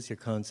images. Your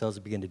cone cells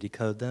begin to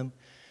decode them.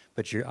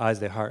 But your eyes,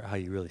 their heart, how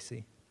you really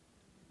see.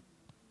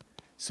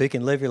 So you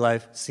can live your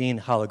life seeing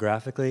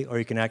holographically, or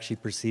you can actually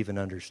perceive and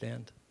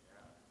understand.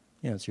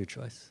 It's your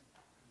choice.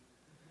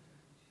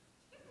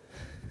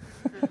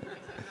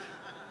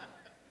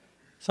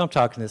 So I'm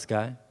talking to this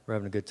guy. We're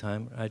having a good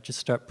time. I just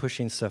start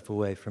pushing stuff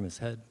away from his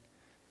head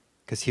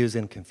because he was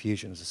in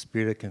confusion. It was a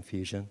spirit of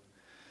confusion.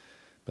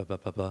 Blah, blah,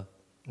 blah, blah.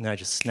 And I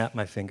just snap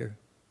my finger.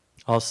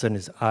 All of a sudden,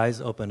 his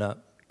eyes open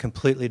up,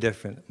 completely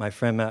different. My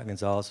friend Matt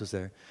Gonzalez was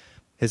there.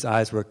 His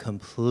eyes were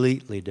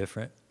completely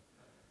different.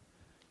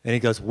 And he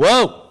goes,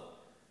 whoa!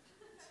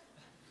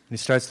 And he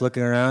starts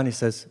looking around. He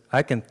says,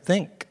 I can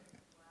think.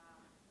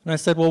 And I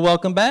said, well,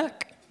 welcome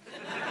back.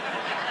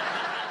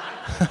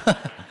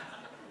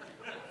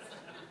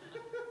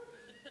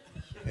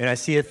 And I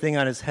see a thing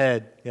on his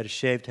head. He had a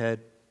shaved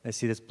head. I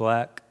see this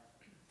black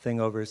thing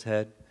over his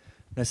head.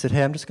 And I said,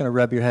 hey, I'm just going to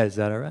rub your head. Is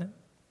that all right?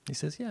 He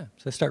says, yeah.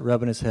 So I start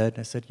rubbing his head. And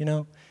I said, you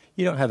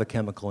don't have a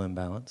chemical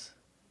imbalance.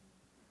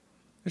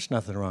 There's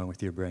nothing wrong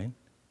with your brain.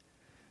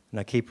 And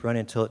I keep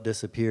running until it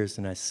disappears,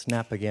 and I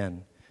snap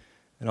again.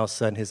 And all of a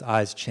sudden, his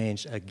eyes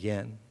changed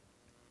again.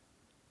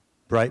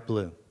 Bright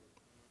blue.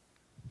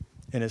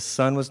 And his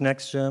son was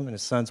next to him, and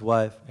his son's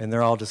wife, and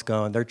they're all just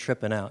going, they're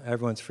tripping out.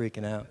 Everyone's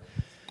freaking out.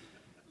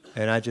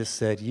 And I just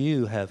said,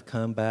 you have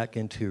come back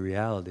into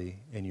reality,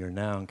 and you're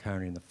now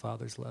encountering the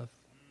Father's love.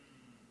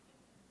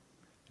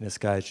 And this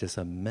guy's just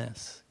a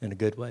mess, in a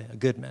good way, a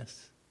good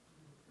mess.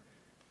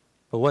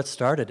 But what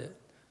started it?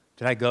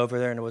 Did I go over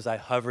there and was I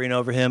hovering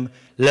over him?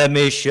 Let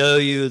me show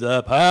you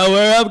the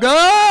power of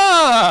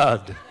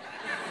God!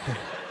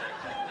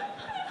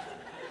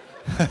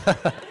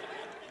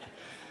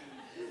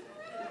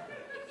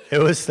 It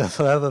was the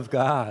love of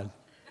God.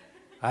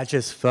 I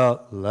just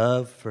felt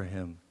love for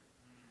him.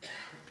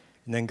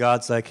 And then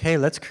God's like, hey,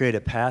 let's create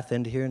a path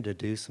into here and to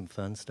do some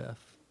fun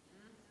stuff.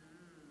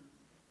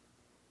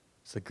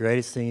 It's the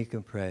greatest thing you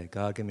can pray.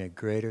 God, give me a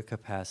greater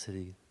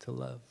capacity to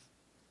love.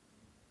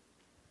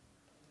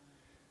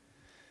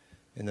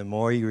 And the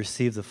more you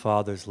receive the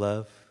Father's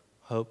love,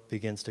 hope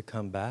begins to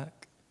come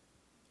back.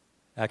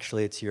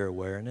 Actually, it's your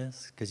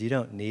awareness, because you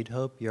don't need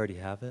hope. You already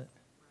have it.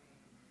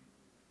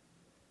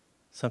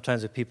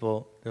 Sometimes with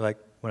people, they're like,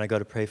 when I go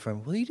to pray for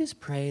them, will you just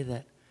pray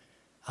that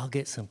I'll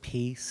get some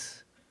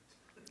peace?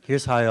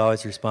 Here's how I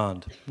always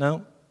respond.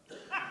 No.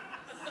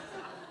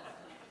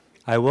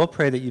 I will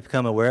pray that you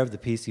become aware of the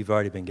peace you've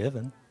already been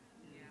given.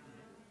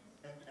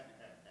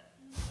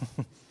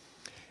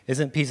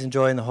 Isn't peace and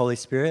joy in the Holy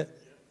Spirit?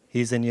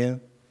 He's in you?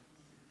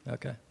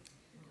 Okay.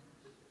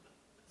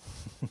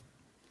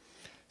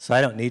 So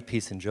I don't need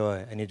peace and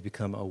joy. I need to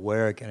become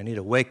aware again. I need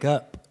to wake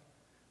up.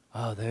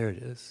 Oh, there it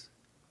is.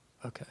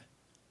 Okay.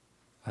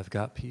 I've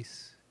got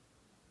peace.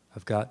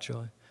 I've got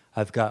joy.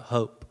 I've got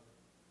hope.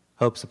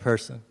 Hope's a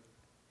person.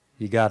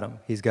 You got him.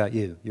 He's got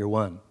you. You're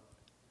one.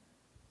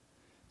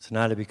 So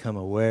now to become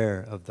aware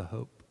of the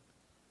hope.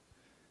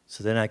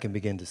 So then I can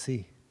begin to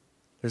see.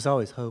 There's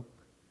always hope.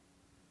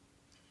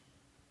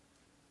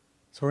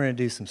 So we're going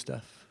to do some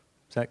stuff.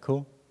 Is that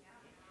cool?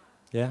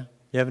 Yeah?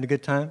 You having a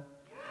good time?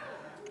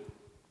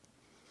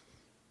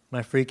 Am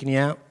I freaking you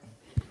out?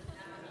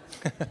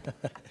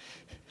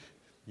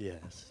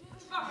 Yes.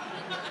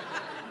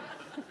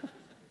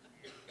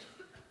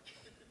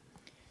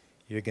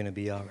 You're going to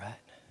be all right.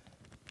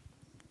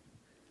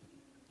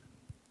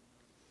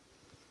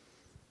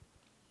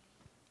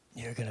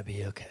 You're going to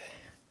be okay.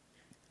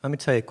 Let me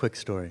tell you a quick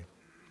story.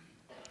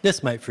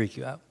 This might freak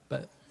you out,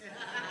 but...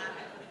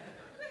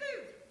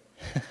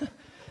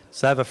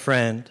 So I have a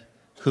friend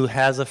who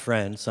has a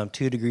friend, so I'm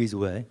 2 degrees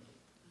away.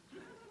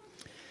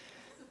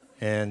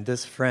 And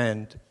this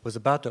friend was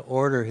about to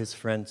order his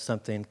friend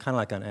something, kind of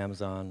like on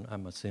Amazon,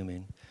 I'm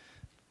assuming.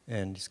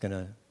 And he's going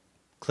to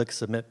click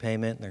submit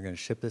payment, and they're going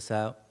to ship this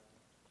out.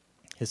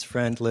 His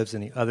friend lives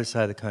in the other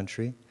side of the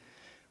country.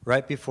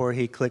 Right before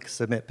he clicks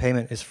submit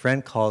payment, his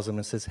friend calls him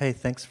and says, "Hey,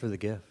 thanks for the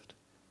gift."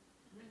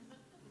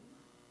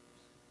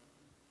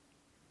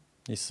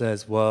 He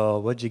says,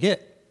 "Well, what'd you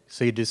get?"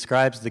 So he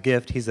describes the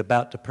gift he's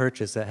about to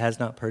purchase that has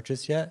not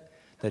purchased yet,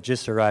 that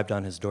just arrived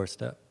on his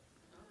doorstep.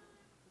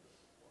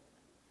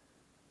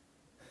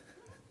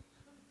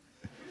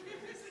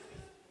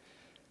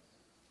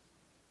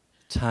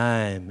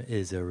 Time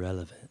is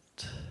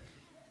irrelevant.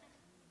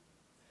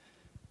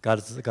 God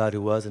is the God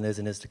who was and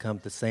is to come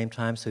at the same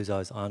time, so he's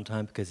always on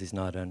time because he's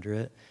not under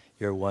it.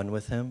 You're one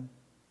with him.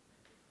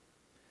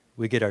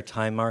 We get our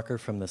time marker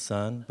from the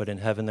sun, but in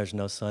heaven there's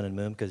no sun and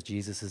moon because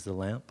Jesus is the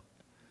lamp.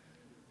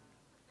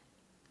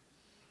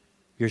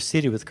 You're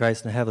seated with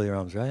Christ in the heavenly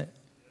realms, right?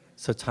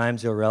 So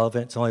time's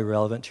irrelevant. It's only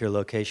relevant to your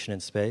location in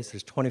space.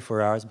 There's 24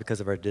 hours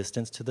because of our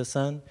distance to the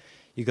sun.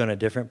 You go on a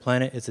different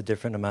planet, it's a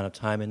different amount of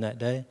time in that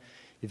day.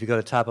 If you go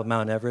to the top of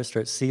Mount Everest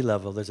or at sea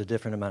level, there's a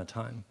different amount of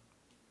time.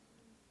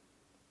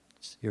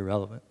 It's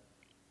irrelevant.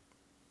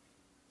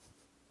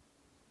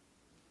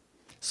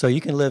 So you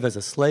can live as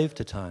a slave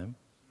to time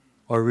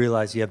or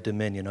realize you have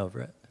dominion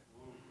over it.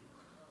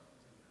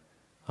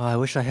 Oh, I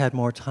wish I had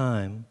more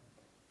time.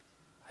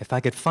 If I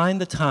could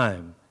find the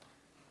time.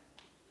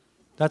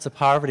 That's a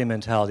poverty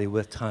mentality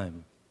with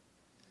time.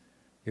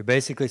 You're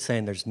basically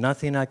saying there's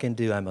nothing I can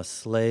do. I'm a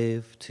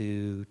slave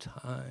to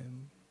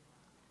time.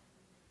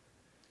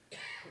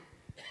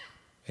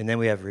 And then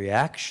we have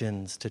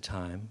reactions to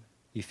time.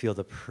 You feel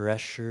the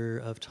pressure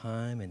of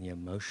time and the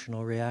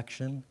emotional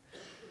reaction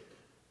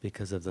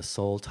because of the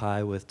soul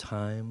tie with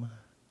time.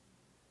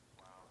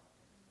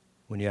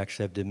 When you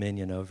actually have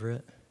dominion over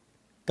it.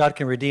 God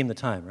can redeem the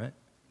time, right?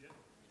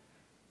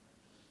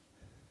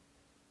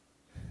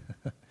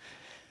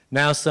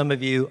 Now some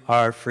of you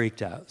are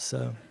freaked out,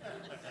 so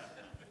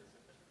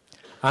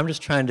I'm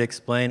just trying to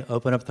explain,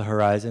 open up the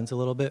horizons a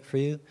little bit for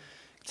you.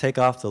 Take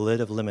off the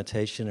lid of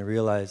limitation and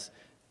realize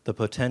the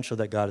potential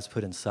that God has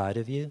put inside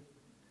of you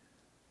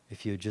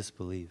if you just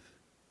believe.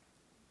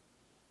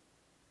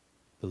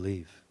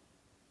 Believe.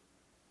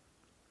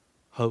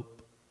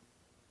 Hope.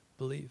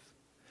 Believe.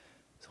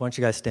 So why don't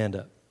you guys stand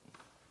up?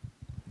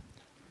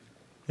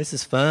 This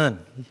is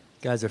fun. You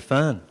guys are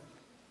fun.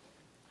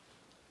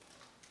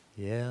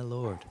 Yeah,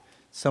 Lord.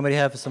 Somebody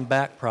have some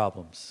back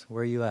problems.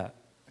 Where are you at?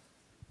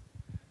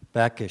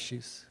 Back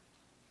issues.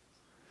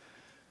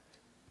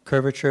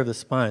 Curvature of the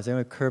spine. Is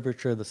anyone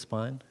curvature of the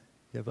spine?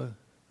 You have a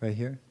right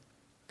here?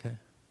 Okay.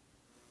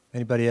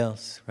 Anybody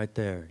else? Right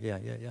there. Yeah.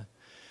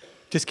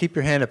 Just keep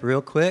your hand up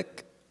real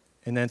quick,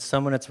 and then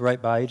someone that's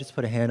right by you, just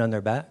put a hand on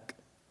their back.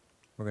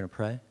 We're going to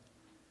pray.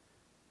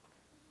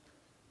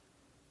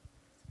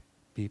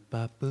 Beep,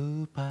 ba,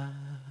 boo, ba.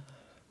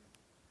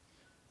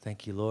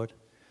 Thank you, Lord.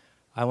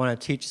 I want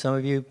to teach some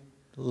of you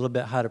a little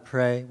bit how to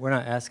pray. We're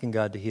not asking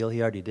God to heal.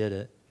 He already did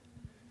it.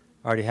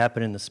 Already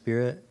happened in the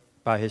spirit.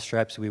 By his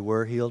stripes we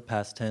were healed,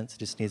 past tense. It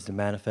just needs to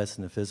manifest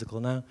in the physical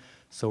now.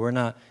 So we're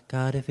not,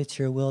 God, if it's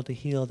your will to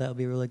heal, that would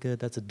be really good.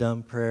 That's a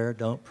dumb prayer.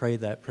 Don't pray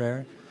that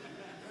prayer.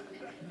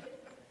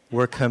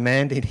 We're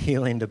commanding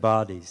healing to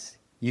bodies.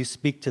 You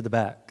speak to the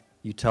back.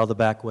 You tell the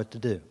back what to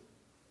do.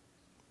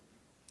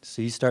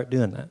 So you start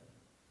doing that.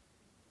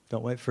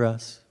 Don't wait for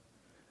us.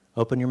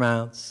 Open your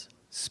mouths.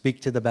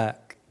 Speak to the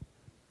back.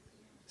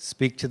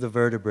 Speak to the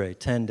vertebrae,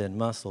 tendon,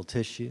 muscle,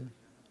 tissue.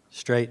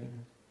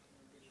 Straighten.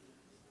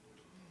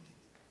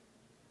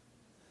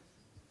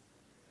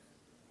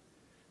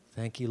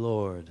 Thank you,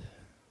 Lord.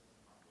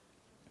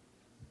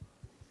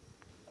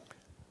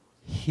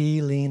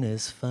 Healing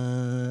is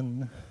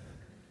fun.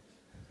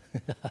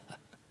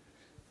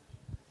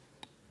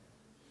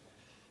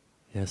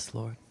 Yes,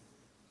 Lord.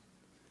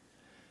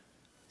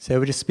 So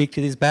we just speak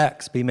to these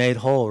backs, be made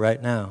whole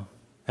right now.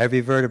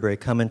 Every vertebrae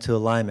come into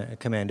alignment. I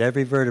command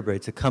every vertebrae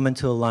to come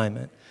into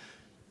alignment.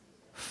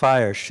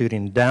 Fire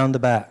shooting down the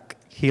back.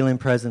 Healing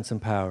presence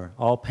and power.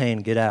 All pain,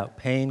 get out.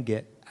 Pain,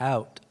 get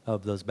out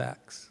of those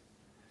backs.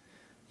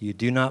 You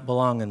do not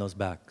belong in those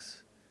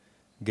backs.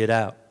 Get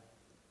out.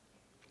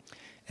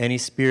 Any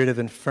spirit of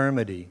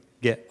infirmity,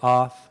 get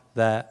off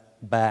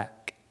that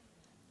back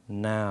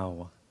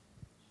now.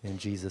 In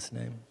Jesus'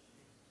 name.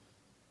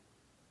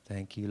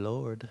 Thank you,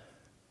 Lord.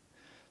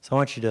 So I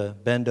want you to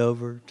bend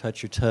over,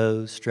 touch your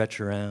toes,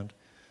 stretch around,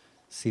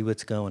 see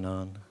what's going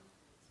on,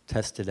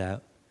 test it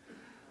out.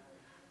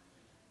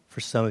 For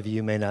some of you,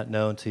 you may not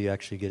know until you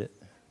actually get it,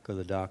 go to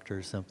the doctor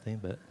or something,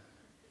 but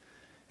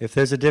if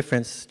there's a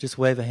difference, just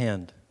wave a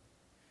hand.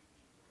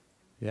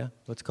 Yeah?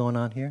 What's going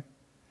on here?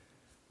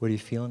 What are you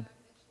feeling?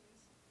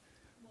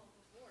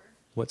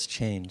 What's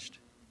changed?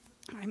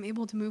 I'm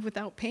able to move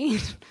without pain.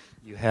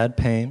 You had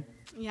pain.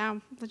 Yeah,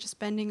 just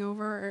bending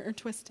over or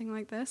twisting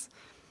like this.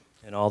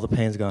 And all the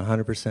pain's gone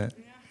 100%.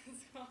 Yeah,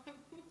 it's gone.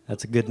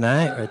 That's a good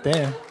night right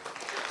there.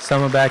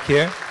 Someone back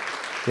here?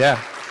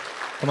 Yeah.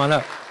 Come on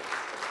up.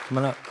 Come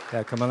on up.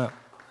 Yeah, come on up.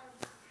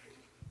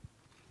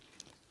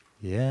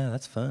 Yeah,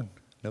 that's fun.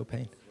 No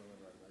pain.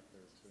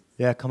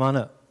 Yeah, come on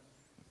up.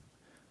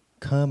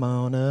 Come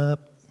on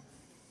up.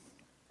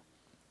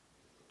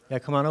 Yeah,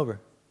 come on over.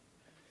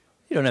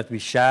 You don't have to be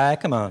shy.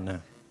 Come on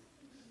now.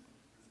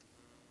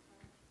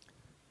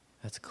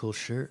 That's a cool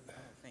shirt.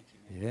 Thank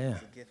you, man. Yeah.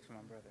 It's a gift from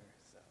my brother.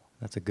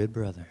 That's a good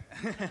brother.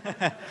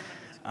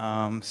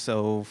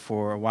 So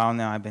for a while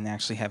now, I've been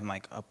actually having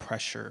like a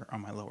pressure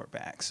on my lower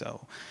back.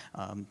 So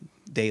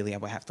daily, I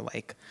would have to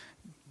like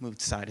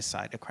move side to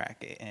side to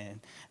crack it. And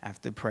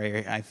after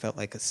prayer, I felt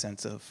like a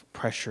sense of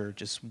pressure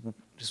just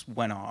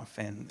went off,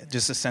 and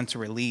just a sense of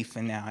relief.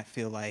 And now I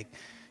feel like,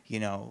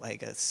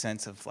 like a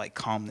sense of like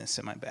calmness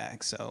in my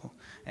back. So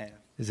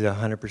Is it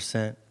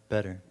 100%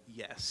 better?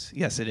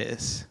 yes, it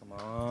is. Come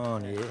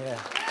on, yeah.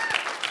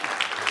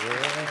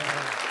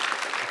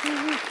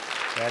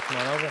 Yeah, come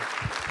on over.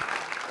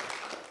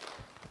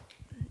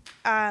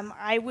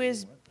 I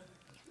was.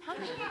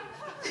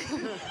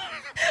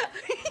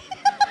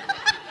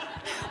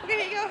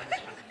 Okay, you go.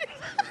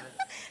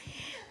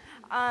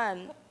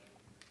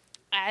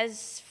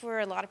 As for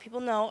a lot of people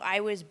know,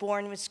 I was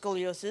born with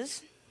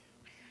scoliosis,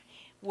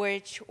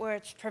 which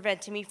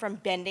prevented me from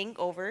bending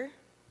over,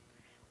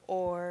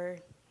 or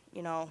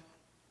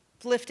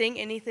lifting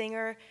anything,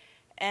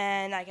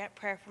 and I got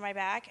prayer for my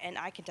back, and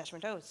I can touch my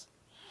toes.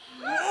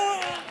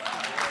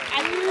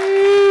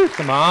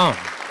 Come on.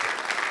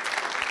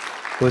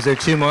 Was there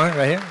two more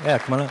right here? Yeah,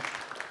 come on up.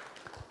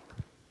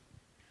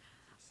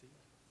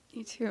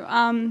 Me too.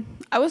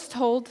 I was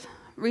told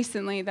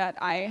recently that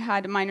I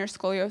had minor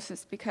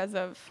scoliosis because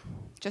of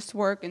just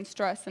work and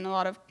stress and a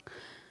lot of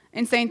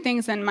insane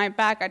things. And my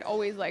back, I'd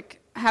always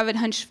have it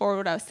hunched forward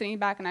when I was sitting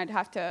back, and I'd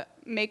have to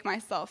make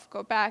myself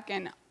go back.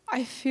 And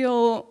I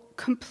feel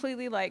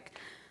completely like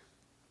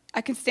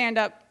I can stand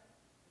up,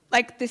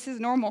 like this is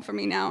normal for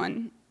me now.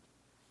 And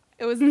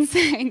it was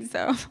insane.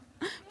 So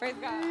praise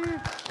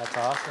God. That's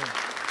awesome.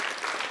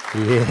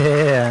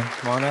 Yeah,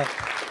 come on up.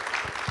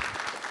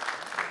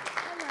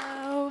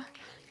 Hello.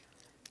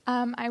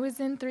 I was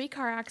in 3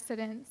 car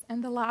accidents,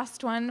 and the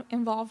last one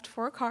involved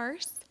 4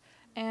 cars.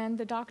 And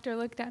the doctor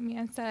looked at me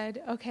and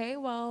said, okay,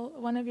 well,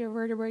 one of your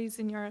vertebrae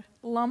in your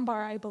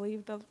lumbar, I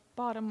believe, the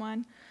bottom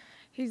one.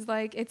 He's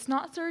like, it's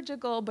not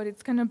surgical, but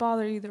it's going to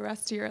bother you the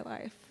rest of your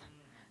life.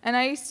 And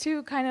I used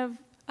to kind of,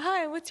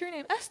 hi, what's your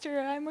name? Esther,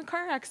 I'm a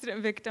car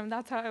accident victim.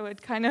 That's how I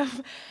would kind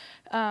of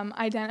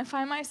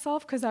identify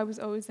myself, because I was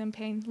always in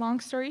pain. Long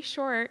story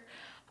short,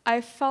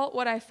 I felt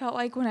what I felt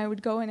like when I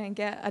would go in and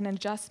get an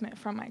adjustment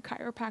from my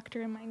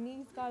chiropractor, and my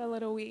knees got a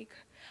little weak.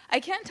 I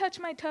can't touch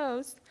my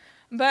toes,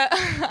 but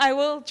I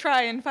will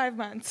try in 5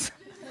 months.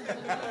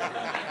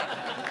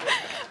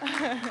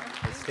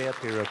 Let's stay up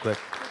here real quick.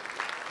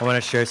 I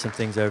want to share some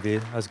things over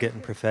you. I was getting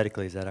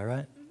prophetically. Is that all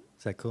right?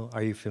 Is that cool?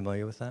 Are you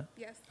familiar with that?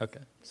 Yes.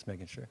 Okay, just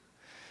making sure.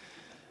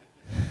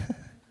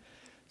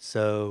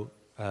 So,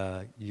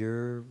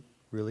 you're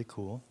really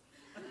cool.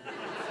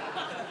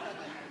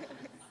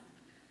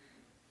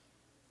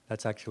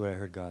 That's actually what I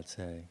heard God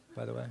say,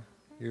 by the way.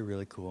 You're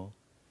really cool.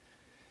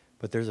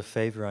 But there's a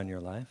favor on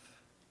your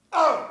life.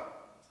 Oh!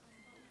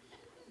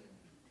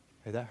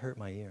 Hey, that hurt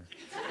my ear.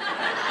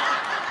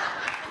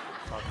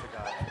 Talk to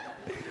God.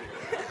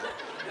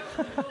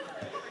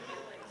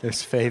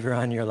 There's favor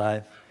on your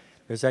life.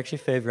 There's actually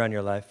favor on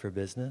your life for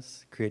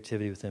business,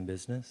 creativity within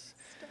business.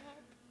 Stop.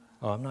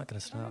 Oh, I'm not going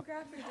to stop.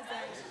 Graphic design.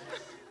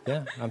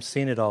 Yeah, I'm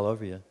seeing it all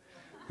over you.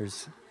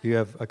 You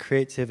have a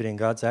creativity, and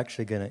God's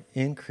actually going to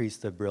increase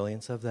the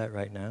brilliance of that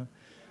right now,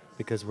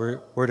 because we're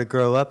to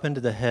grow up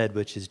into the head,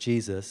 which is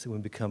Jesus, and we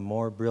become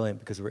more brilliant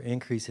because we're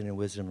increasing in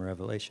wisdom and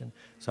revelation.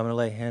 So I'm going to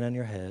lay a hand on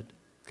your head,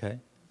 okay?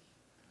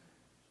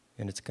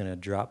 And it's going to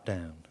drop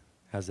down.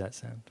 How's that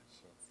sound?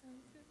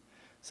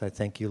 So I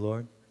thank you,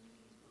 Lord.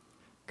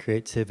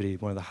 Creativity,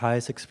 one of the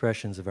highest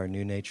expressions of our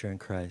new nature in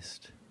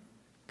Christ.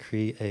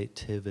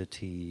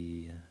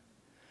 Creativity.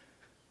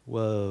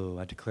 Whoa,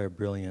 I declare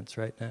brilliance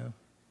right now.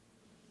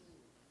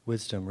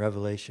 Wisdom,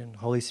 revelation.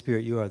 Holy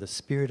Spirit, you are the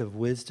spirit of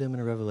wisdom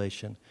and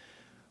revelation.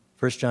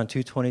 1 John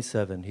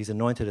 2:27, he's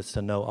anointed us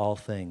to know all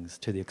things,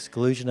 to the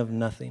exclusion of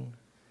nothing.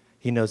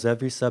 He knows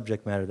every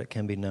subject matter that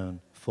can be known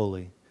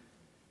fully.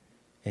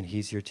 And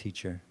he's your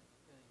teacher.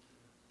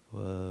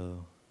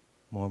 Whoa,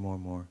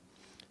 more.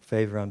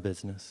 Favor on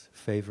business,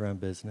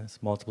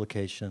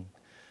 multiplication.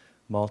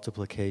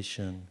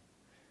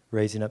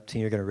 Raising up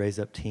team, you're going to raise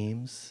up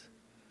teams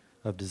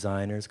of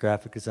designers,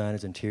 graphic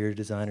designers, interior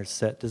designers,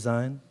 set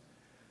design.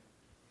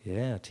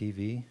 Yeah,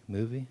 TV,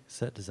 movie,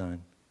 set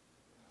design.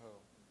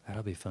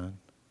 That'll be fun.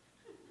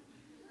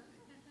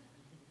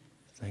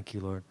 Thank you,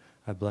 Lord.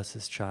 I bless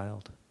this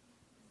child.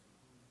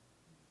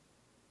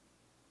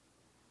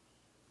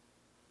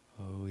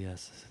 Oh,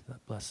 yes,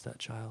 bless that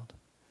child.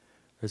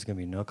 There's going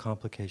to be no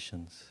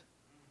complications.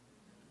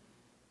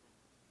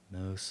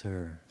 No,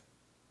 sir.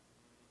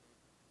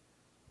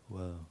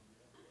 Whoa.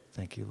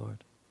 Thank you,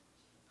 Lord.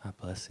 I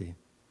bless you.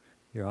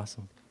 You're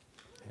awesome.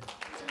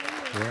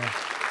 Yeah,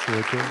 it's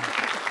really cool.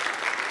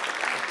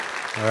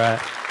 All right.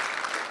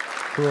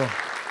 Cool.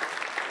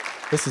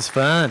 This is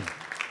fun.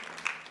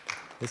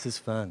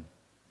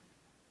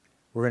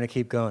 We're going to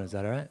keep going. Is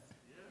that all right?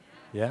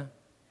 Yeah?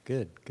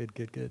 Good.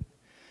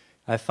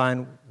 I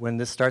find when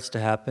this starts to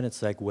happen,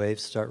 it's like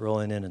waves start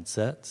rolling in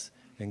sets,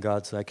 And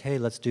God's like, hey,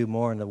 let's do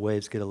more, and the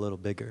waves get a little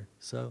bigger.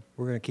 So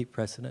we're going to keep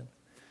pressing it.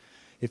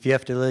 If you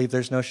have to leave,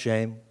 there's no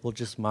shame. We'll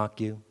just mock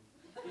you.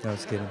 No,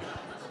 just kidding.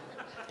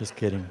 Just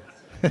kidding.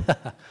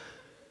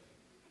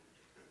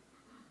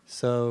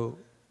 So,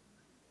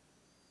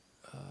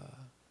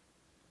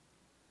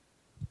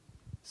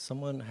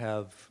 someone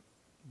have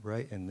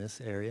right in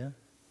this area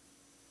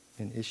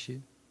an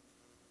issue?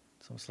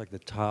 It's almost like the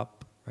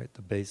top, right,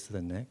 the base of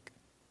the neck.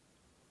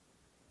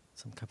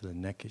 Some kind of a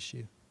neck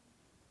issue.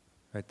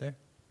 Right there?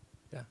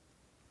 Yeah.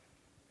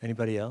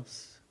 Anybody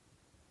else?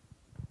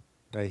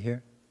 Right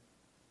here?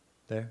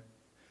 There?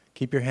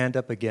 Keep your hand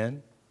up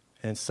again.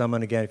 And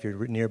someone, again, if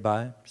you're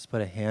nearby, just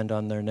put a hand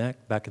on their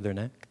neck, back of their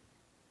neck.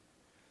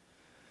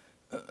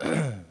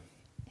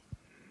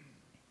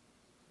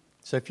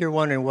 So if you're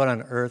wondering what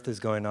on earth is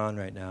going on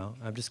right now,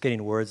 I'm just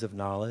getting words of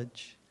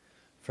knowledge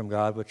from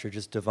God, which are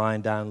just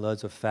divine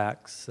downloads of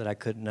facts that I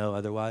couldn't know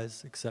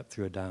otherwise except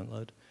through a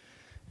download.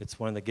 It's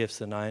one of the gifts,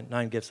 the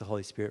nine gifts of the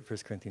Holy Spirit, 1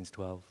 Corinthians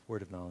 12,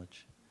 word of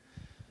knowledge.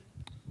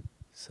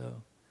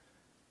 So,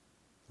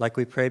 like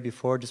we prayed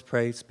before, just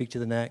pray, speak to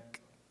the neck,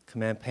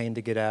 command pain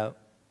to get out,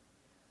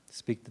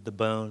 speak to the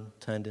bone,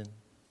 tendon,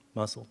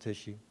 muscle,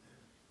 tissue,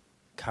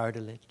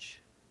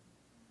 cartilage,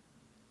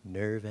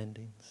 nerve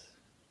endings.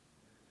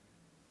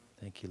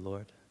 Thank you,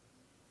 Lord.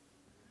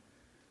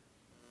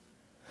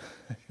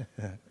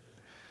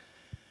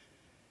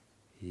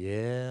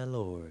 Yeah,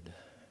 Lord.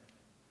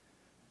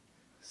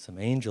 Some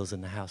angels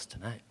in the house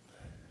tonight.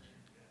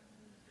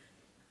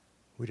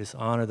 We just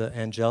honor the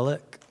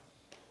angelic.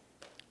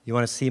 You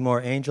want to see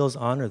more angels?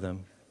 Honor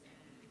them.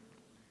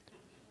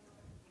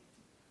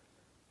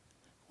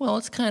 Well,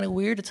 it's kind of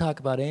weird to talk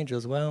about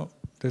angels. Well,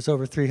 there's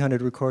over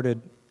 300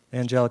 recorded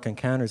angelic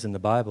encounters in the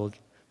Bible.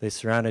 They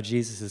surrounded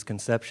Jesus'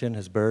 conception,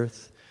 his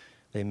birth.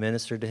 They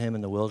ministered to him in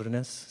the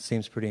wilderness.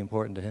 Seems pretty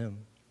important to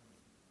him.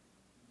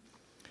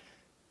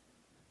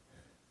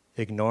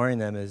 Ignoring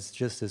them is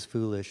just as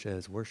foolish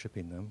as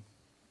worshiping them.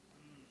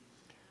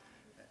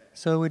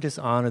 So we just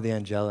honor the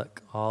angelic,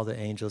 all the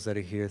angels that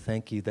are here.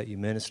 Thank you that you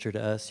minister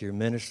to us. You're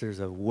ministers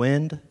of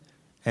wind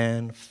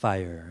and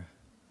fire.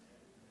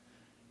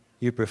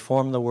 You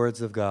perform the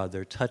words of God.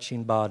 They're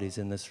touching bodies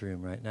in this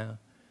room right now.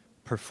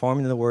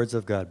 Performing the words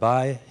of God.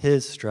 By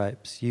his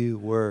stripes you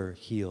were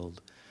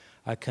healed.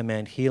 I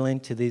command healing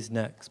to these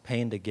necks.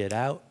 Pain to get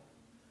out.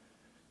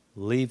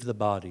 Leave the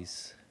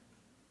bodies.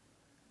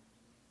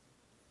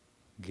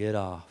 Get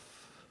off.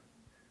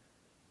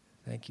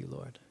 Thank you,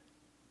 Lord.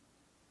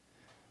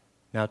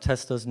 Now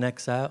test those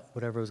necks out,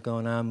 whatever was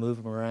going on, move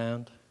them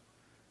around.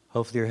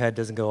 Hopefully your head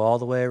doesn't go all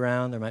the way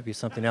around. There might be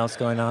something else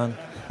going on.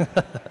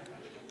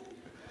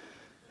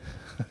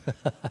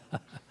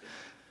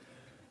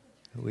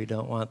 We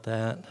don't want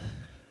that.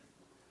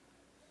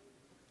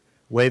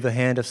 Wave a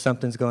hand if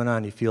something's going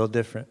on. You feel a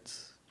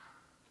difference.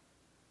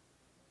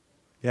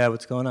 Yeah,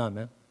 what's going on,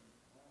 man?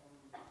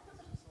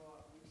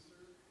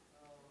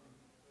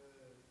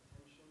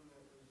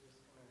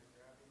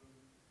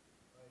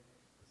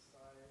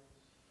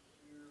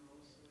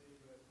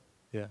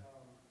 Yeah.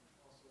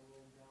 Also a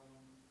little down,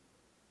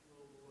 a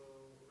little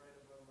below, right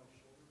above my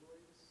shoulder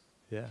blades.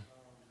 Yeah.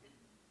 It's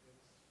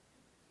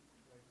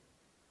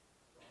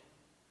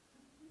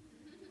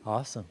like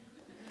Awesome.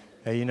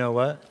 Hey, you know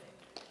what?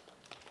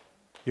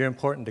 You're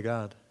important to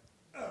God.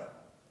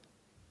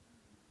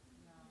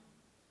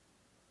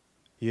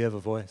 You have a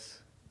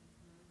voice.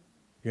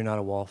 You're not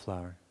a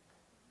wallflower.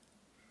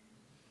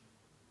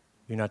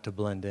 You're not to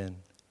blend in.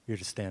 You're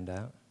to stand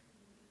out.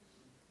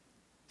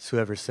 So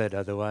whoever said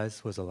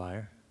otherwise was a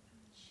liar.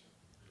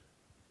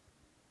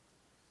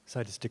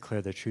 So I just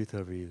declare the truth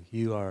over you.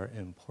 You are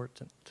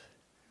important.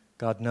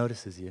 God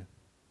notices you.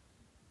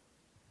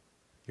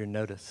 You're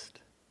noticed.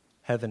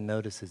 Heaven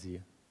notices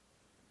you.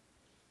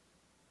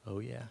 Oh,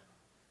 yeah.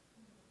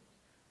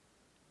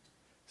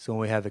 So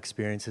when we have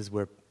experiences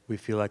where we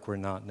feel like we're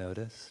not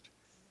noticed,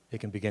 it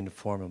can begin to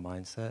form a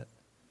mindset.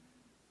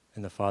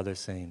 And the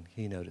Father's saying,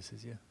 he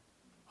notices you.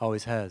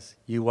 Always has.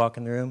 You walk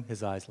in the room,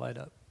 his eyes light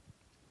up.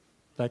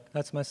 Like,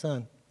 that's my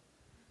son.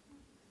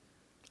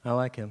 I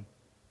like him.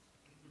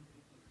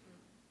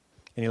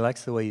 And he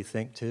likes the way you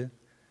think, too.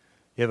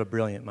 You have a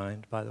brilliant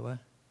mind, by the way.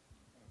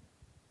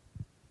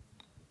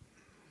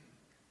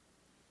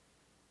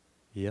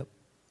 Yep.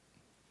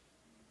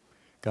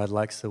 God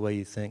likes the way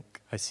you think.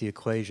 I see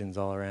equations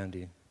all around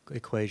you.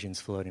 Equations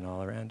floating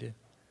all around you.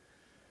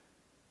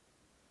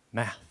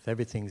 Math.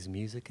 Everything's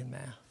music and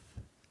math.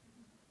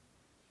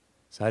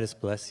 So I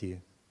just bless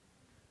you.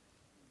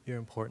 You're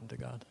important to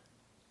God.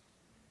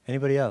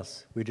 Anybody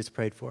else we just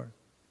prayed for?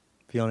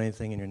 Feeling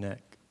anything in your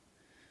neck?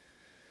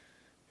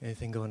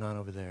 Anything going on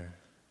over there?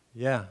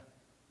 Yeah.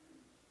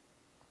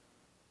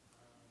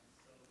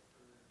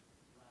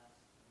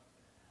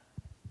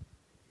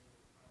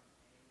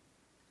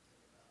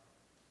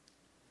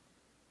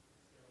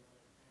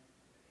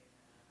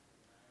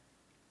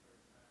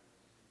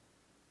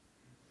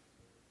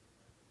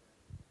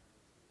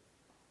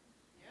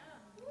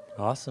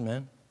 Awesome,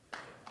 man.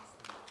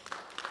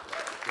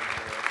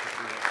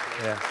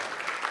 Yeah.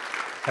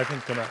 I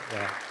think come up.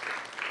 Yeah.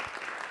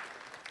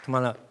 Come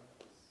on up,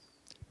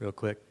 real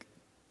quick.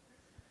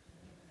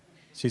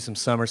 See some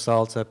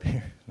somersaults up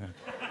here? No.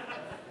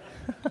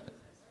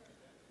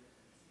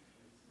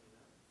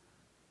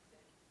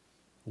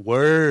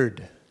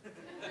 Word.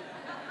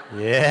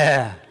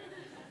 Yeah.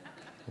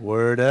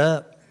 Word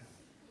up.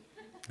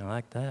 I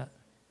like that.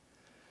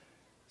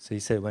 So you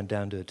said it went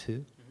down to a 2?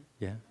 Mm-hmm.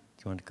 Yeah. Do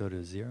you want to go to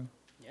a 0?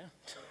 Yeah.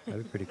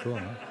 That'd be pretty cool,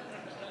 huh?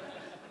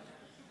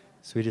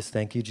 So we just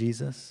thank you,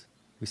 Jesus.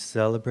 We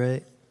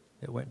celebrate.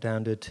 It went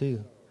down to a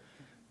 2.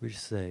 We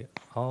just say,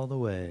 all the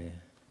way.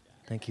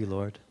 Thank you,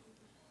 Lord.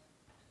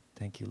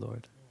 Thank you,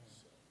 Lord.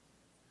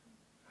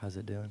 How's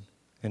it doing?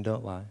 And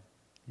don't lie.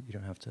 You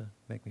don't have to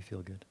make me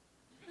feel good.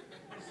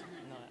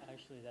 No,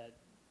 actually, that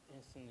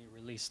instantly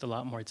released a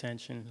lot more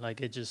tension.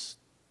 Like I just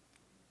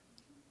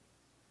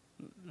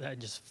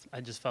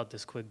felt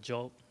this quick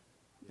jolt,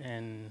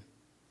 and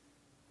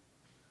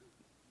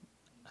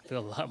I feel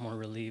a lot more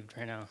relieved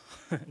right now.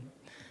 Can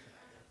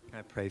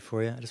I pray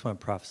for you? I just want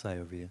to prophesy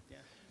over you. Yeah.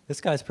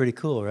 This guy's pretty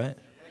cool, right?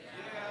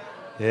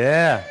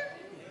 Yeah.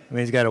 I mean,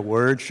 he's got a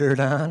word shirt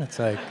on. It's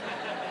like,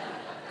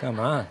 come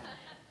on.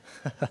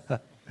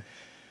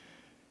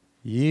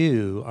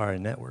 You are a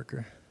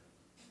networker.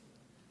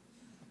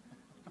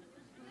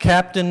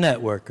 Captain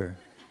Networker.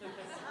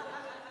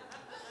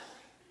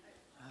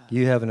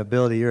 You have an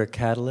ability, you're a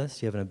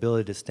catalyst. You have an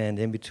ability to stand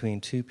in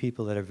between two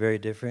people that are very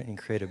different and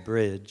create a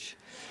bridge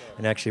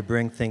and actually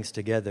bring things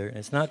together. And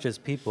it's not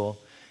just people.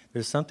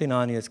 There's something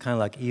on you that's kind of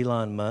like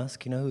Elon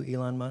Musk. You know who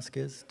Elon Musk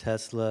is?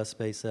 Tesla,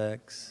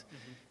 SpaceX.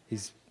 Mm-hmm.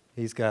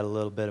 He's got a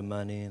little bit of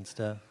money and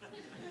stuff.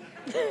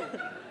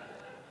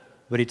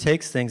 But he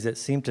takes things that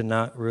seem to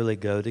not really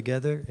go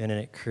together, and then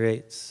it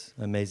creates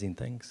amazing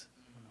things.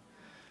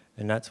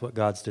 And that's what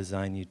God's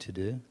designed you to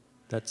do.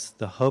 That's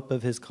the hope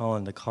of his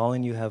calling. The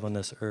calling you have on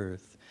this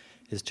earth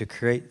is to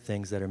create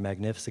things that are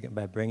magnificent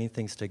by bringing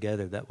things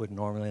together that would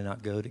normally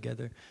not go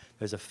together.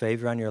 There's a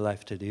favor on your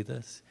life to do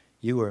this.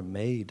 You were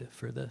made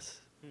for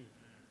this.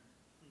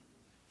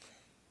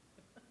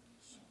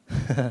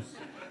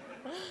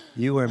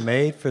 You were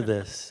made for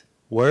this.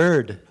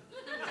 Word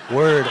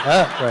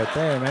up right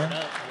there,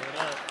 man.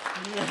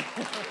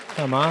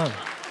 Come on.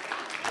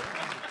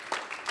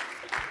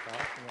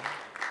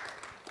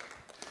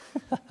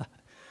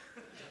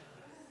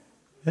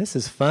 This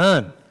is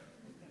fun.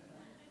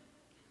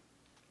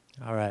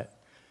 All right.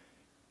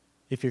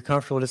 If you're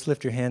comfortable, just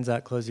lift your hands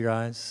out, close your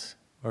eyes,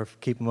 or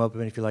keep them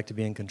open if you like to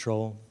be in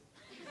control.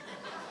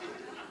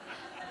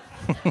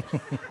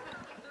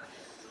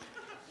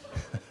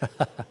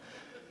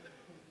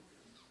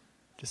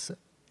 Just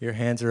your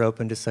hands are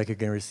open just like you're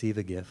going to receive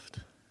a gift.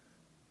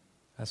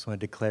 I just want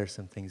to declare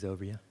some things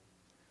over you.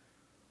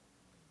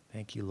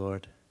 Thank you,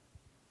 Lord.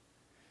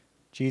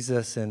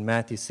 Jesus in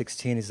Matthew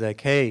 16, he's like,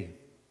 hey,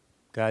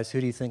 guys,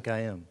 who do you think I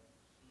am? And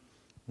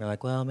they're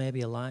like, well, maybe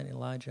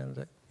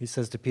Elijah. He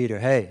says to Peter,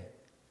 hey,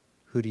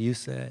 who do you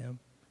say I am?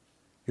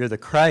 You're the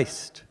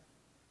Christ.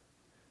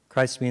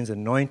 Christ means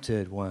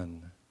anointed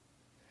one.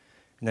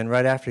 And then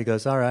right after he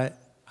goes, all right,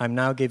 I'm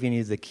now giving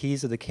you the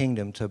keys of the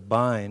kingdom to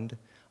bind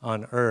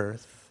on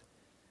earth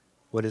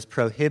what is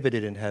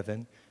prohibited in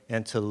heaven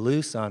and to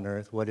loose on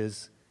earth what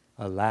is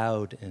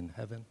allowed in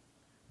heaven.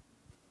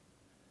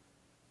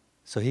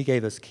 So he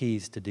gave us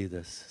keys to do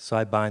this. So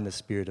I bind the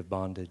spirit of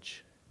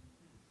bondage.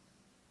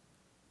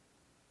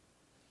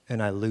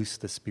 And I loose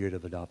the spirit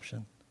of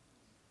adoption.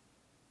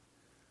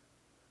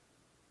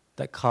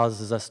 That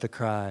causes us to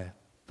cry,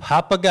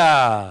 Papa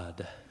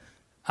God,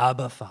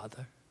 Abba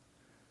Father.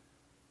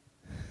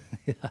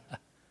 Yeah.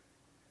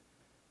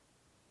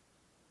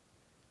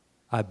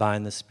 I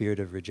bind the spirit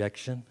of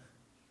rejection.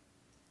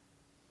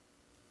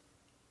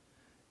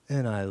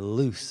 And I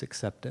loose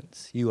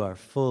acceptance. You are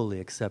fully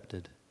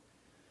accepted.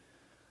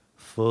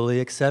 Fully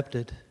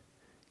accepted.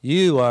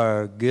 You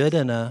are good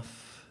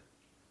enough.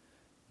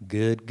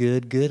 Good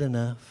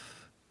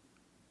enough.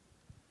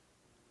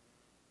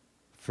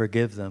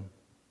 Forgive them.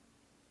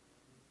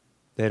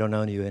 They don't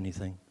owe you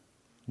anything.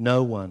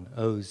 No one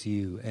owes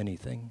you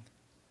anything.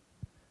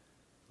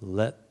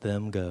 Let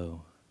them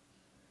go.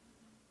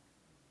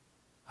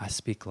 I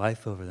speak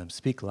life over them.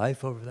 Speak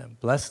life over them.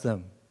 Bless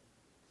them.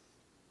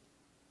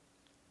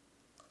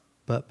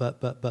 But.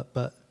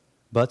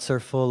 Butts are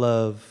full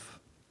of...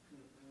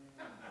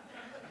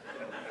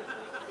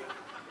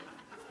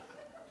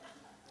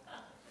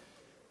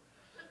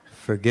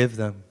 Forgive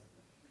them.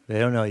 They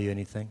don't owe you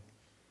anything.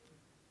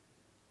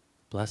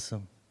 Bless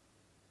them.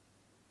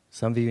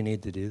 Some of you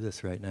need to do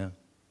this right now.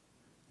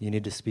 You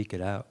need to speak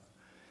it out.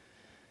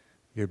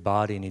 Your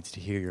body needs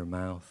to hear your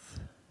mouth.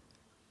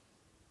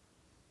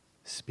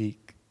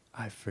 Speak.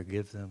 I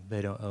forgive them.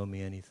 They don't owe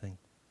me anything.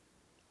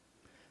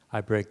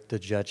 I break the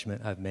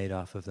judgment I've made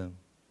off of them.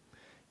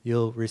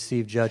 You'll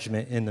receive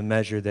judgment in the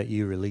measure that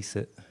you release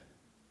it.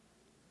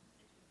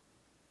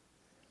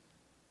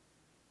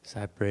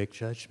 So I break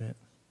judgment.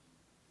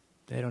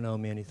 They don't owe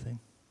me anything.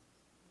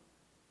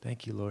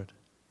 Thank you, Lord.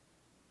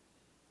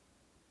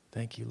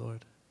 Thank you,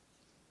 Lord.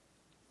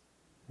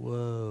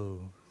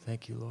 Whoa.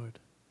 Thank you, Lord.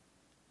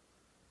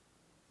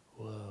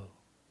 Whoa.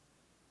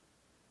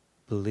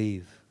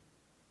 Believe.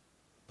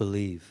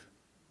 Believe.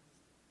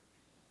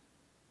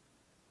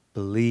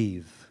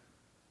 Believe.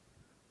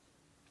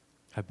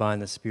 I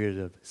bind the spirit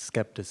of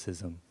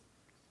skepticism.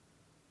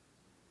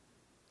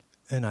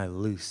 And I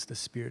loose the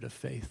spirit of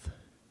faith.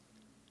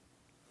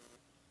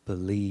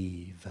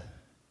 Believe.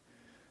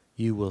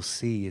 You will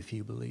see if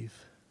you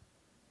believe.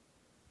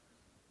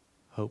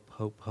 Hope,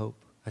 hope,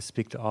 hope. I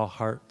speak to all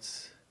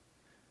hearts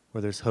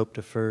where there's hope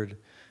deferred.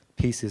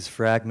 Pieces,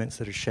 fragments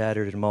that are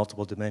shattered in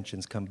multiple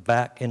dimensions come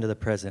back into the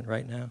present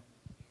right now.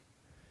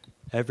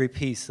 Every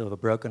piece of a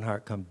broken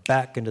heart come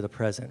back into the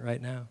present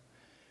right now.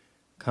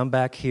 Come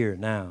back here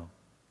now.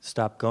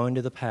 Stop going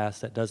to the past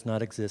that does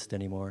not exist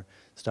anymore.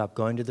 Stop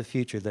going to the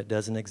future that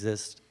doesn't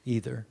exist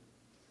either.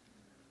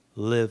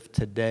 Live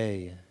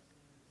today.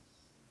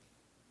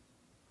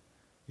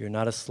 You're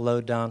not a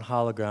slowed down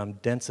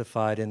hologram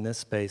densified in this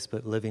space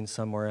but living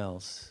somewhere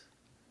else.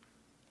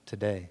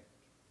 Today.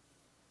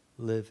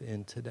 Live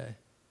in today.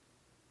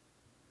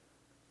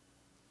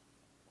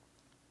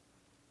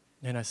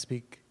 And I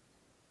speak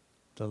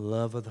the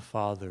love of the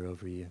Father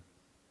over you.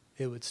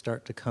 It would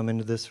start to come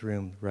into this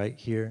room right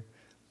here.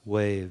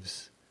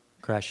 Waves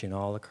crashing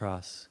all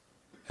across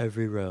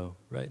every row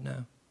right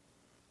now.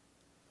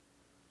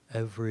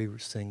 Every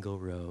single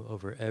row,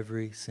 over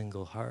every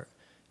single heart,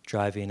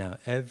 driving out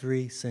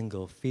every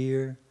single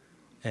fear,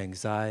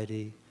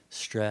 anxiety,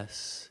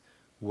 stress,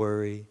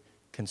 worry,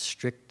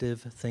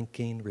 constrictive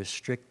thinking,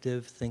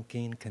 restrictive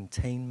thinking,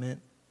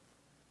 containment.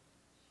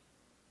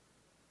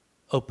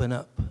 Open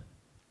up.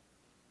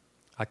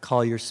 I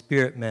call your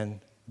spirit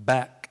men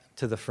back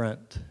to the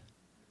front.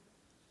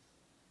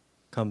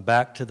 Come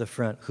back to the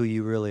front, who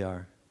you really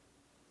are.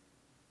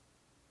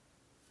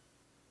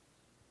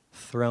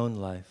 Throne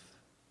life.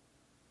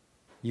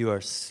 You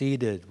are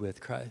seated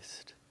with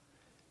Christ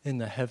in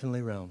the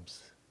heavenly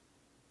realms.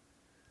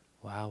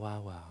 Wow, wow,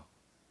 wow.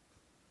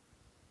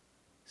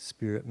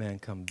 Spirit man,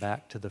 come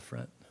back to the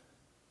front.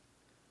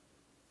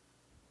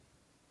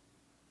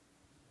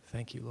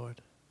 Thank you,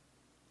 Lord.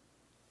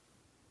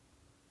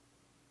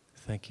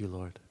 Thank you,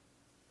 Lord.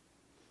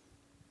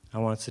 I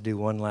want us to do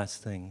one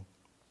last thing.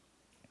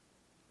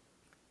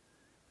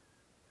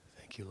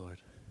 Thank you, Lord.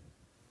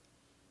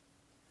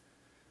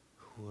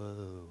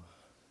 Whoa.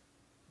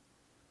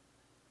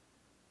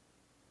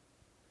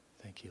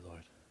 Thank you,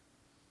 Lord.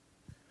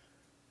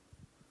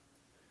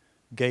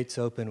 Gates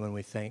open when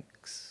we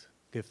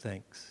give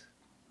thanks.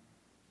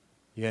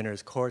 You enter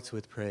his courts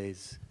with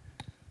praise.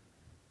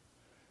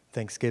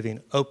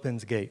 Thanksgiving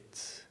opens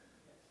gates.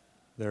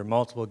 There are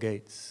multiple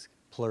gates,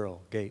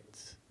 plural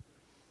gates.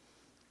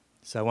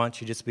 So I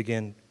want you to just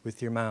begin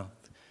with your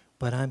mouth.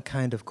 But I'm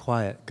kind of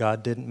quiet.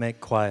 God didn't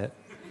make quiet.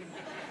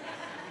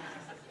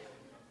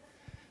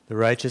 The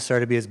righteous are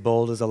to be as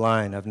bold as a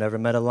lion. I've never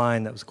met a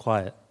lion that was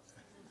quiet.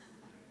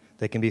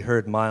 They can be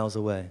heard miles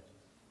away.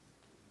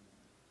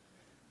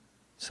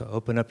 So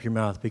open up your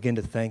mouth. Begin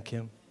to thank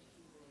him.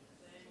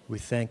 We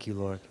thank you,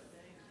 Lord.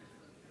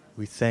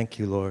 We thank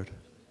you, Lord.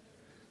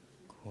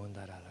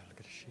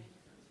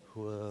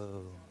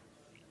 Whoa.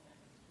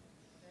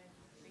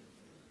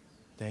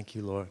 Thank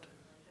you, Lord.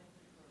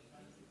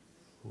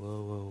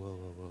 Whoa, whoa, whoa,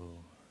 whoa, whoa.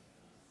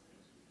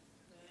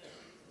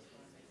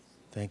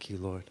 Thank you,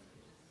 Lord.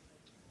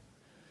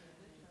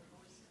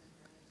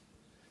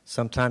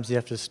 Sometimes you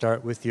have to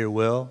start with your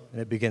will,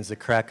 and it begins to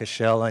crack a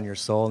shell on your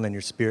soul, and then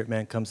your spirit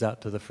man comes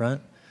out to the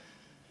front,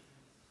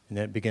 and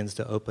then it begins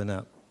to open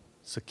up.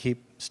 So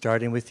keep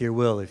starting with your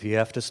will. If you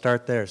have to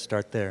start there,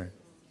 start there.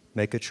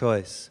 Make a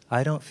choice.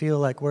 I don't feel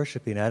like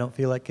worshiping. I don't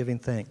feel like giving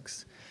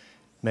thanks.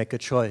 Make a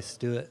choice.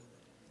 Do it.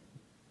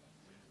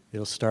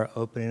 It'll start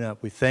opening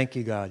up. We thank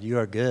you, God. You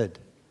are good.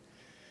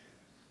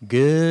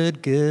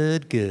 Good,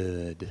 good,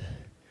 good.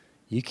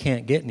 You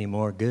can't get any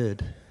more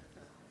good.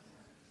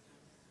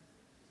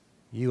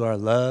 You are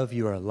love.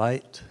 You are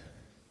light.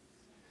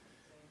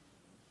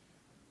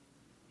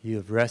 You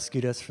have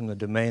rescued us from the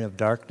domain of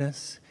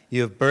darkness.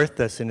 You have birthed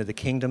us into the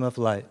kingdom of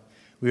light.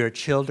 We are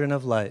children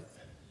of light.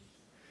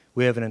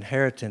 We have an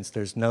inheritance.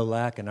 There's no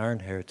lack in our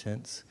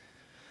inheritance.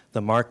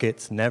 The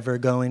market's never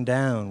going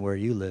down where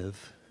you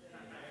live.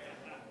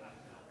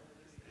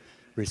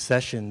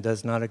 Recession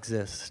does not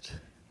exist.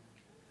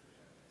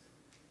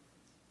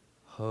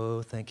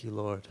 Oh, thank you,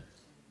 Lord.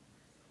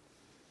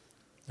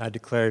 I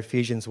declare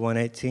Ephesians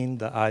 1:18,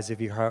 the eyes of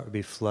your heart would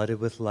be flooded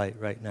with light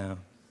right now.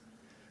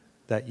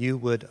 That you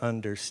would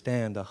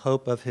understand the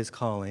hope of his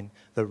calling,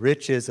 the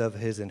riches of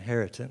his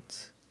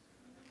inheritance.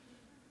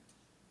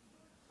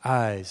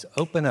 Eyes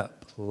open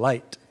up,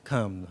 light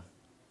come,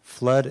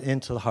 flood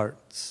into the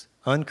hearts.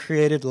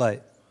 Uncreated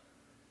light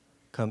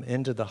come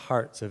into the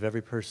hearts of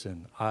every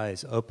person.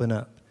 Eyes open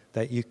up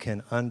that you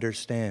can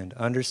understand.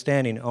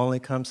 Understanding only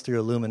comes through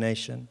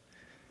illumination.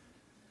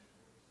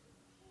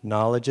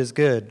 Knowledge is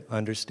good,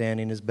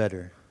 understanding is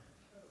better.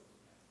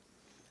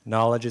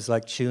 Knowledge is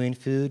like chewing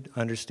food,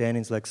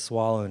 understanding is like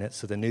swallowing it,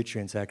 so the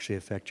nutrients actually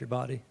affect your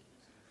body.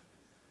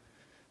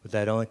 But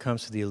that only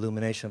comes through the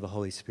illumination of the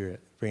Holy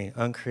Spirit, bringing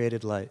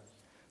uncreated light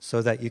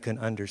so that you can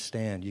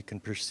understand, you can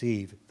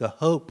perceive the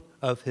hope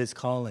of his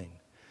calling.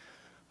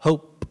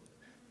 Hope.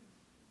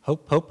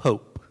 Hope, hope,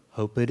 hope.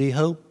 Hopity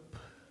hope.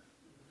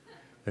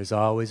 There's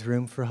always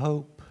room for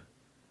hope.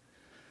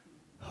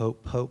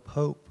 Hope, hope,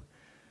 hope.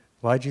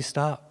 Why'd you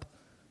stop?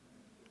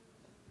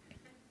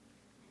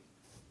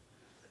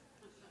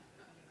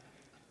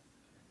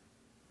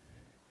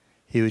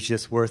 He was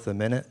just worth a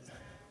minute.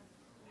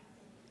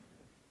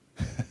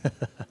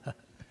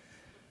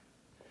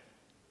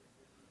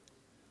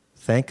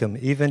 Thank him.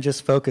 Even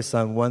just focus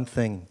on one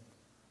thing.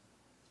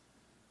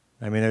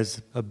 I mean,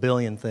 there's a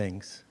billion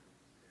things,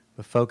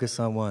 but focus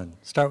on one.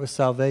 Start with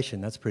salvation.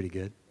 That's pretty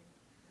good.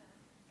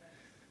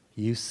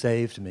 You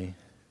saved me.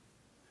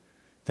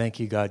 Thank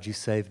you, God, you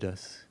saved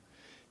us.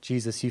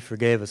 Jesus, you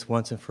forgave us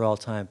once and for all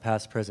time,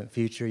 past, present,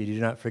 future. You do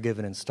not forgive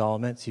in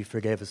installments. You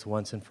forgave us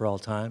once and for all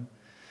time.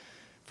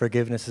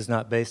 Forgiveness is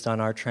not based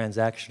on our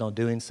transactional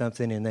doing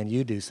something and then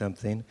you do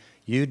something.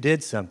 You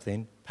did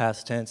something,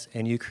 past tense,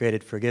 and you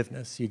created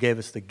forgiveness. You gave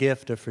us the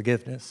gift of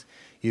forgiveness.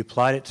 You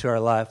applied it to our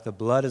life. The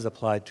blood is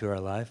applied to our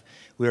life.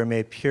 We are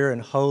made pure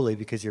and holy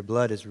because your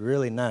blood is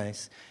really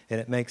nice, and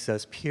it makes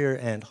us pure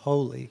and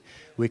holy.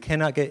 We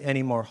cannot get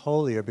any more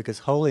holier because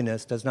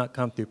holiness does not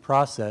come through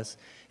process.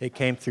 It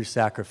came through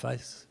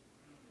sacrifice.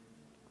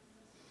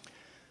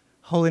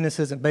 Holiness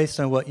isn't based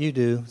on what you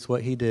do. It's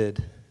what he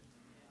did.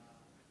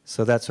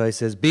 So that's why he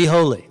says, be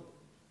holy.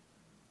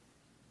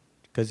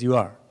 Because you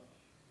are.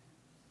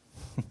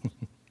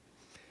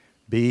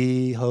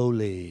 Be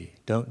holy.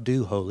 Don't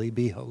do holy,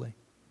 be holy.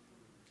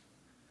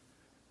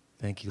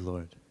 Thank you,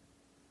 Lord.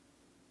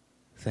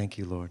 Thank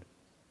you, Lord.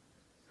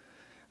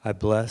 I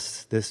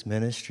bless this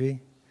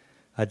ministry.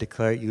 I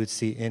declare you would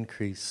see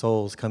increased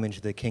souls coming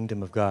to the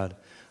kingdom of God.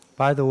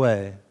 By the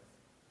way,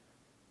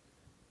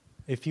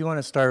 if you want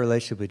to start a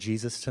relationship with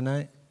Jesus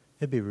tonight,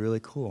 it'd be really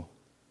cool.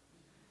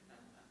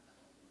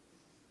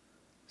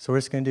 So we're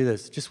just going to do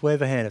this. Just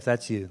wave a hand if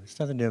that's you. There's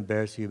nothing to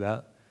embarrass you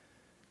about.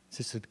 It's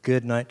just a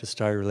good night to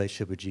start a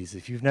relationship with Jesus.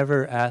 If you've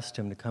never asked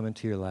him to come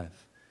into your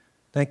life,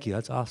 thank you.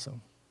 That's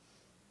awesome.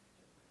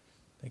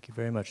 Thank you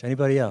very much.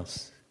 Anybody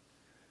else?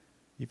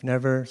 You've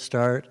never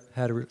start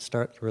a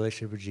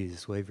relationship with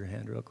Jesus. Wave your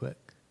hand real quick.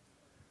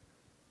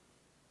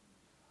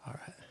 All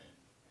right.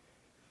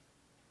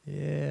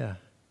 Yeah.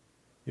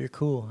 You're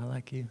cool. I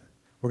like you.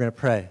 We're going to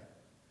pray.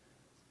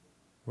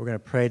 We're going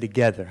to pray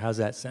together. How's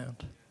that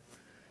sound?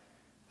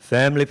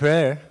 Family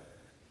prayer.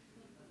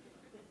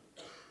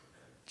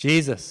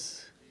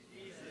 Jesus,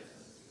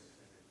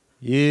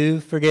 you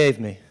forgave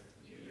me.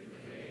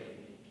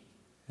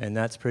 And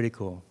that's pretty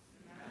cool.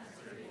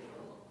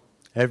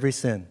 Every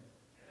sin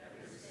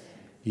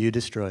you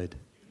destroyed.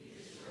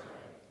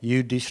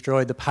 You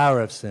destroyed the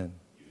power of sin,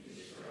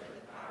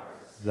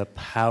 the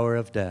power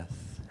of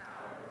death.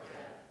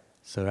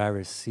 So I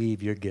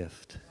receive your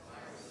gift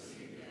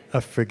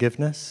of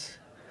forgiveness,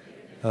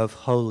 of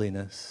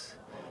holiness,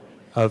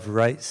 of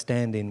right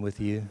standing with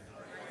you.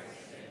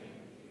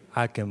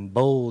 I can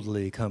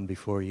boldly come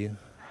before you.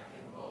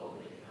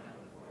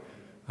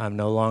 I'm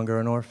no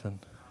longer an orphan.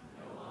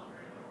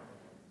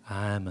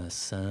 I'm a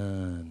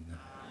son.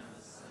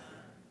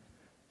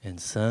 And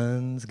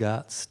sons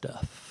got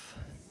stuff.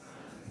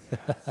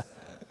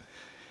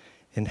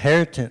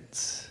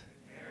 Inheritance.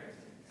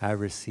 I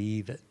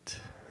receive it.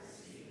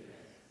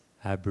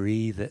 I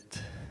breathe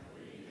it.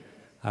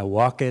 I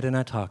walk it and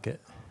I talk it.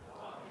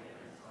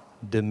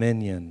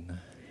 Dominion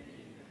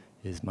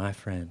is my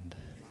friend.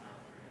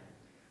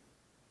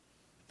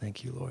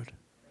 Thank you, Lord.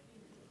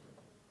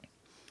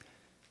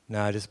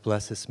 Now I just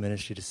bless this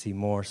ministry to see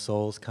more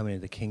souls coming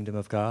into the kingdom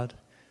of God.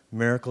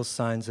 Miracles,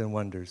 signs, and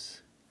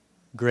wonders.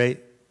 Great,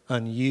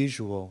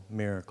 unusual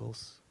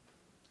miracles.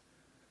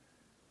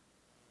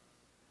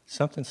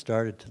 Something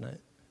started tonight.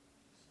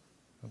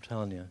 I'm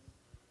telling you.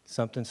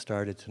 Something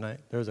started tonight.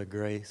 There's a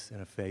grace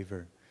and a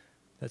favor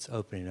that's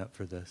opening up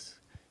for this.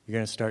 You're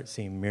going to start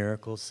seeing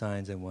miracles,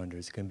 signs, and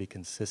wonders. It's going to be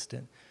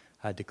consistent.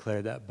 I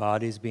declare that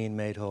bodies being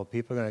made whole.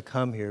 People are going to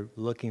come here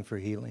looking for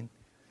healing.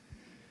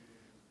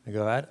 They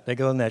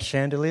go in that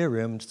chandelier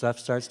room and stuff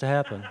starts to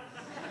happen.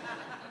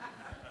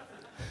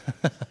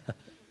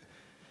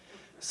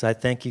 So I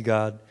thank you,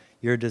 God.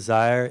 Your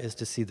desire is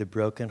to see the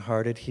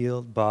brokenhearted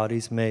healed,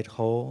 bodies made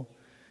whole.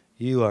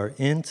 You are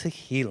into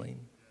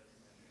healing.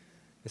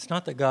 It's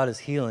not that God is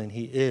healing.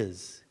 He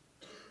is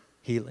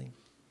healing.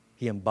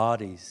 He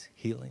embodies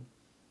healing.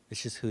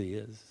 It's just who he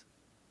is.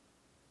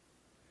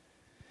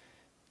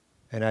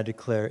 And I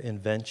declare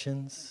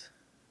inventions.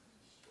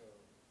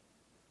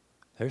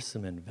 There's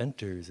some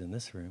inventors in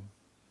this room.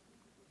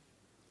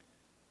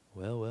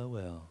 Well, well,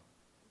 well.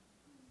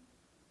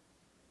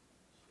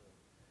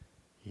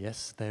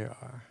 Yes, there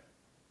are.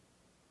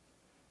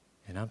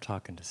 And I'm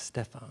talking to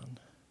Stefan.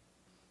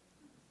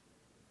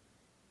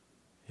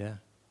 Yeah, why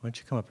don't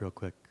you come up real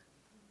quick?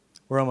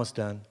 We're almost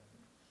done.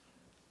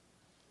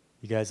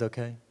 You guys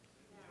okay?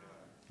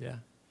 Yeah.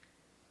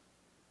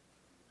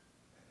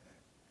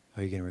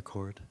 Are you going to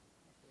record?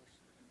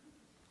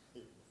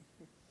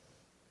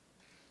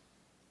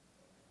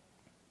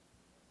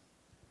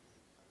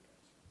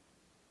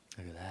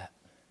 Look at that.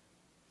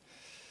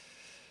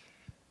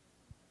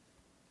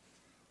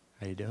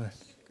 Are you doing?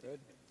 Good.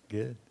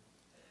 Good.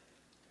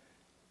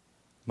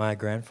 My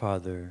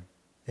grandfather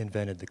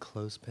invented the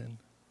clothespin,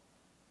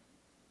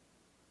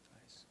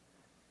 Nice.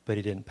 but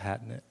he didn't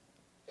patent it.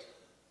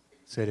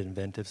 So he had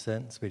inventive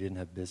sense, but he didn't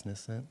have business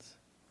sense.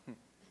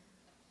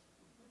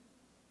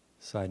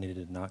 So I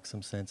needed to knock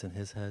some sense in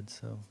his head,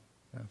 so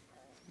yeah.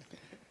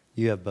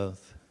 You have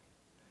both.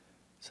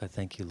 So I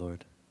thank you,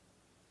 Lord.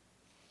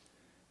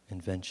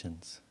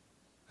 Inventions.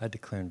 I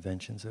declare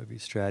inventions over you.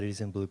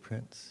 Strategies and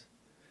blueprints.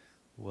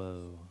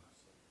 Whoa.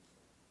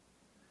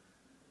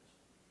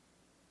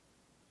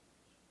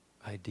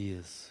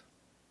 Ideas.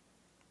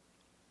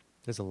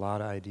 There's a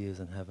lot of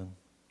ideas in heaven.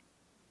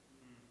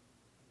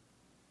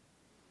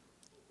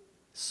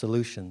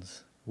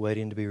 Solutions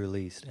waiting to be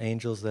released.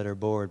 Angels that are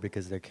bored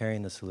because they're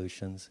carrying the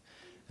solutions,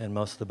 and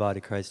most of the body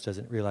of Christ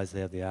doesn't realize they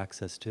have the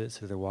access to it,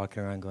 so they're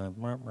walking around going,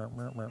 "Mer, mer,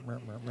 mer, mer, mer,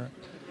 mer, mer."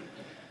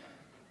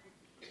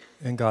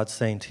 And God's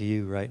saying to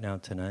you right now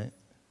tonight,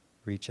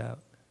 reach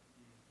out.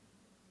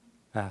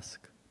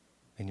 Ask,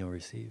 and you'll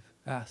receive.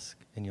 Ask,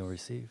 and you'll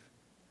receive.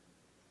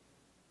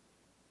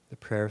 The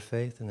prayer of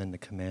faith, and then the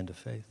command of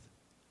faith.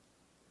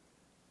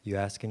 You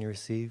ask and you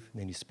receive, and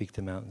then you speak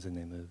to mountains and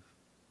they move.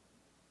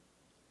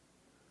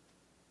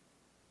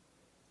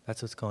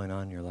 That's what's going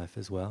on in your life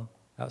as well,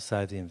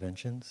 outside the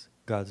inventions.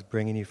 God's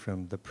bringing you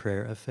from the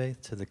prayer of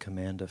faith to the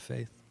command of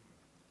faith.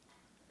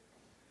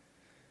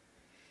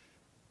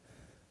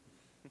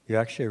 You're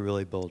actually a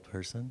really bold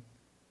person.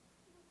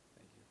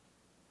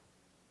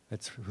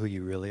 That's who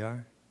you really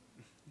are.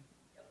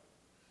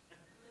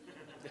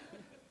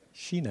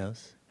 She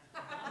knows.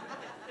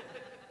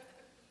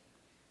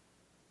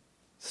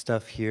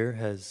 Stuff here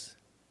has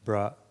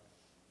brought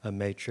a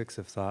matrix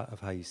of thought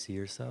of how you see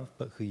yourself,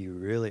 but who you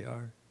really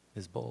are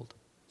is bold.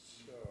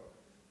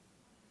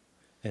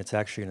 And it's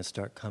actually going to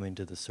start coming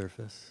to the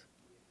surface.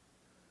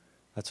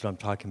 That's what I'm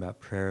talking about,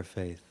 prayer of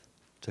faith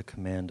to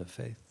command of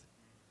faith.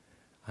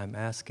 I'm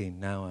asking,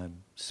 now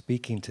I'm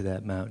speaking to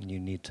that mountain, you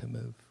need to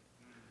move.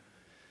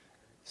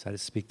 So I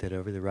just speak that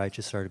over. The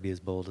righteous are to be as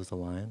bold as the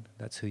lion.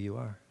 That's who you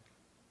are.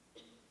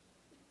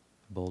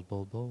 Bold,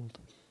 bold, bold.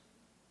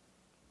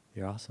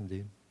 You're awesome,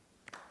 dude.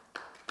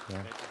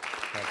 Yeah.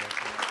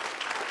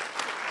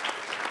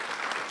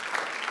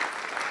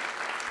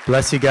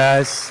 Bless you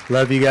guys.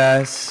 Love you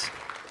guys.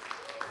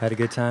 Had a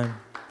good time.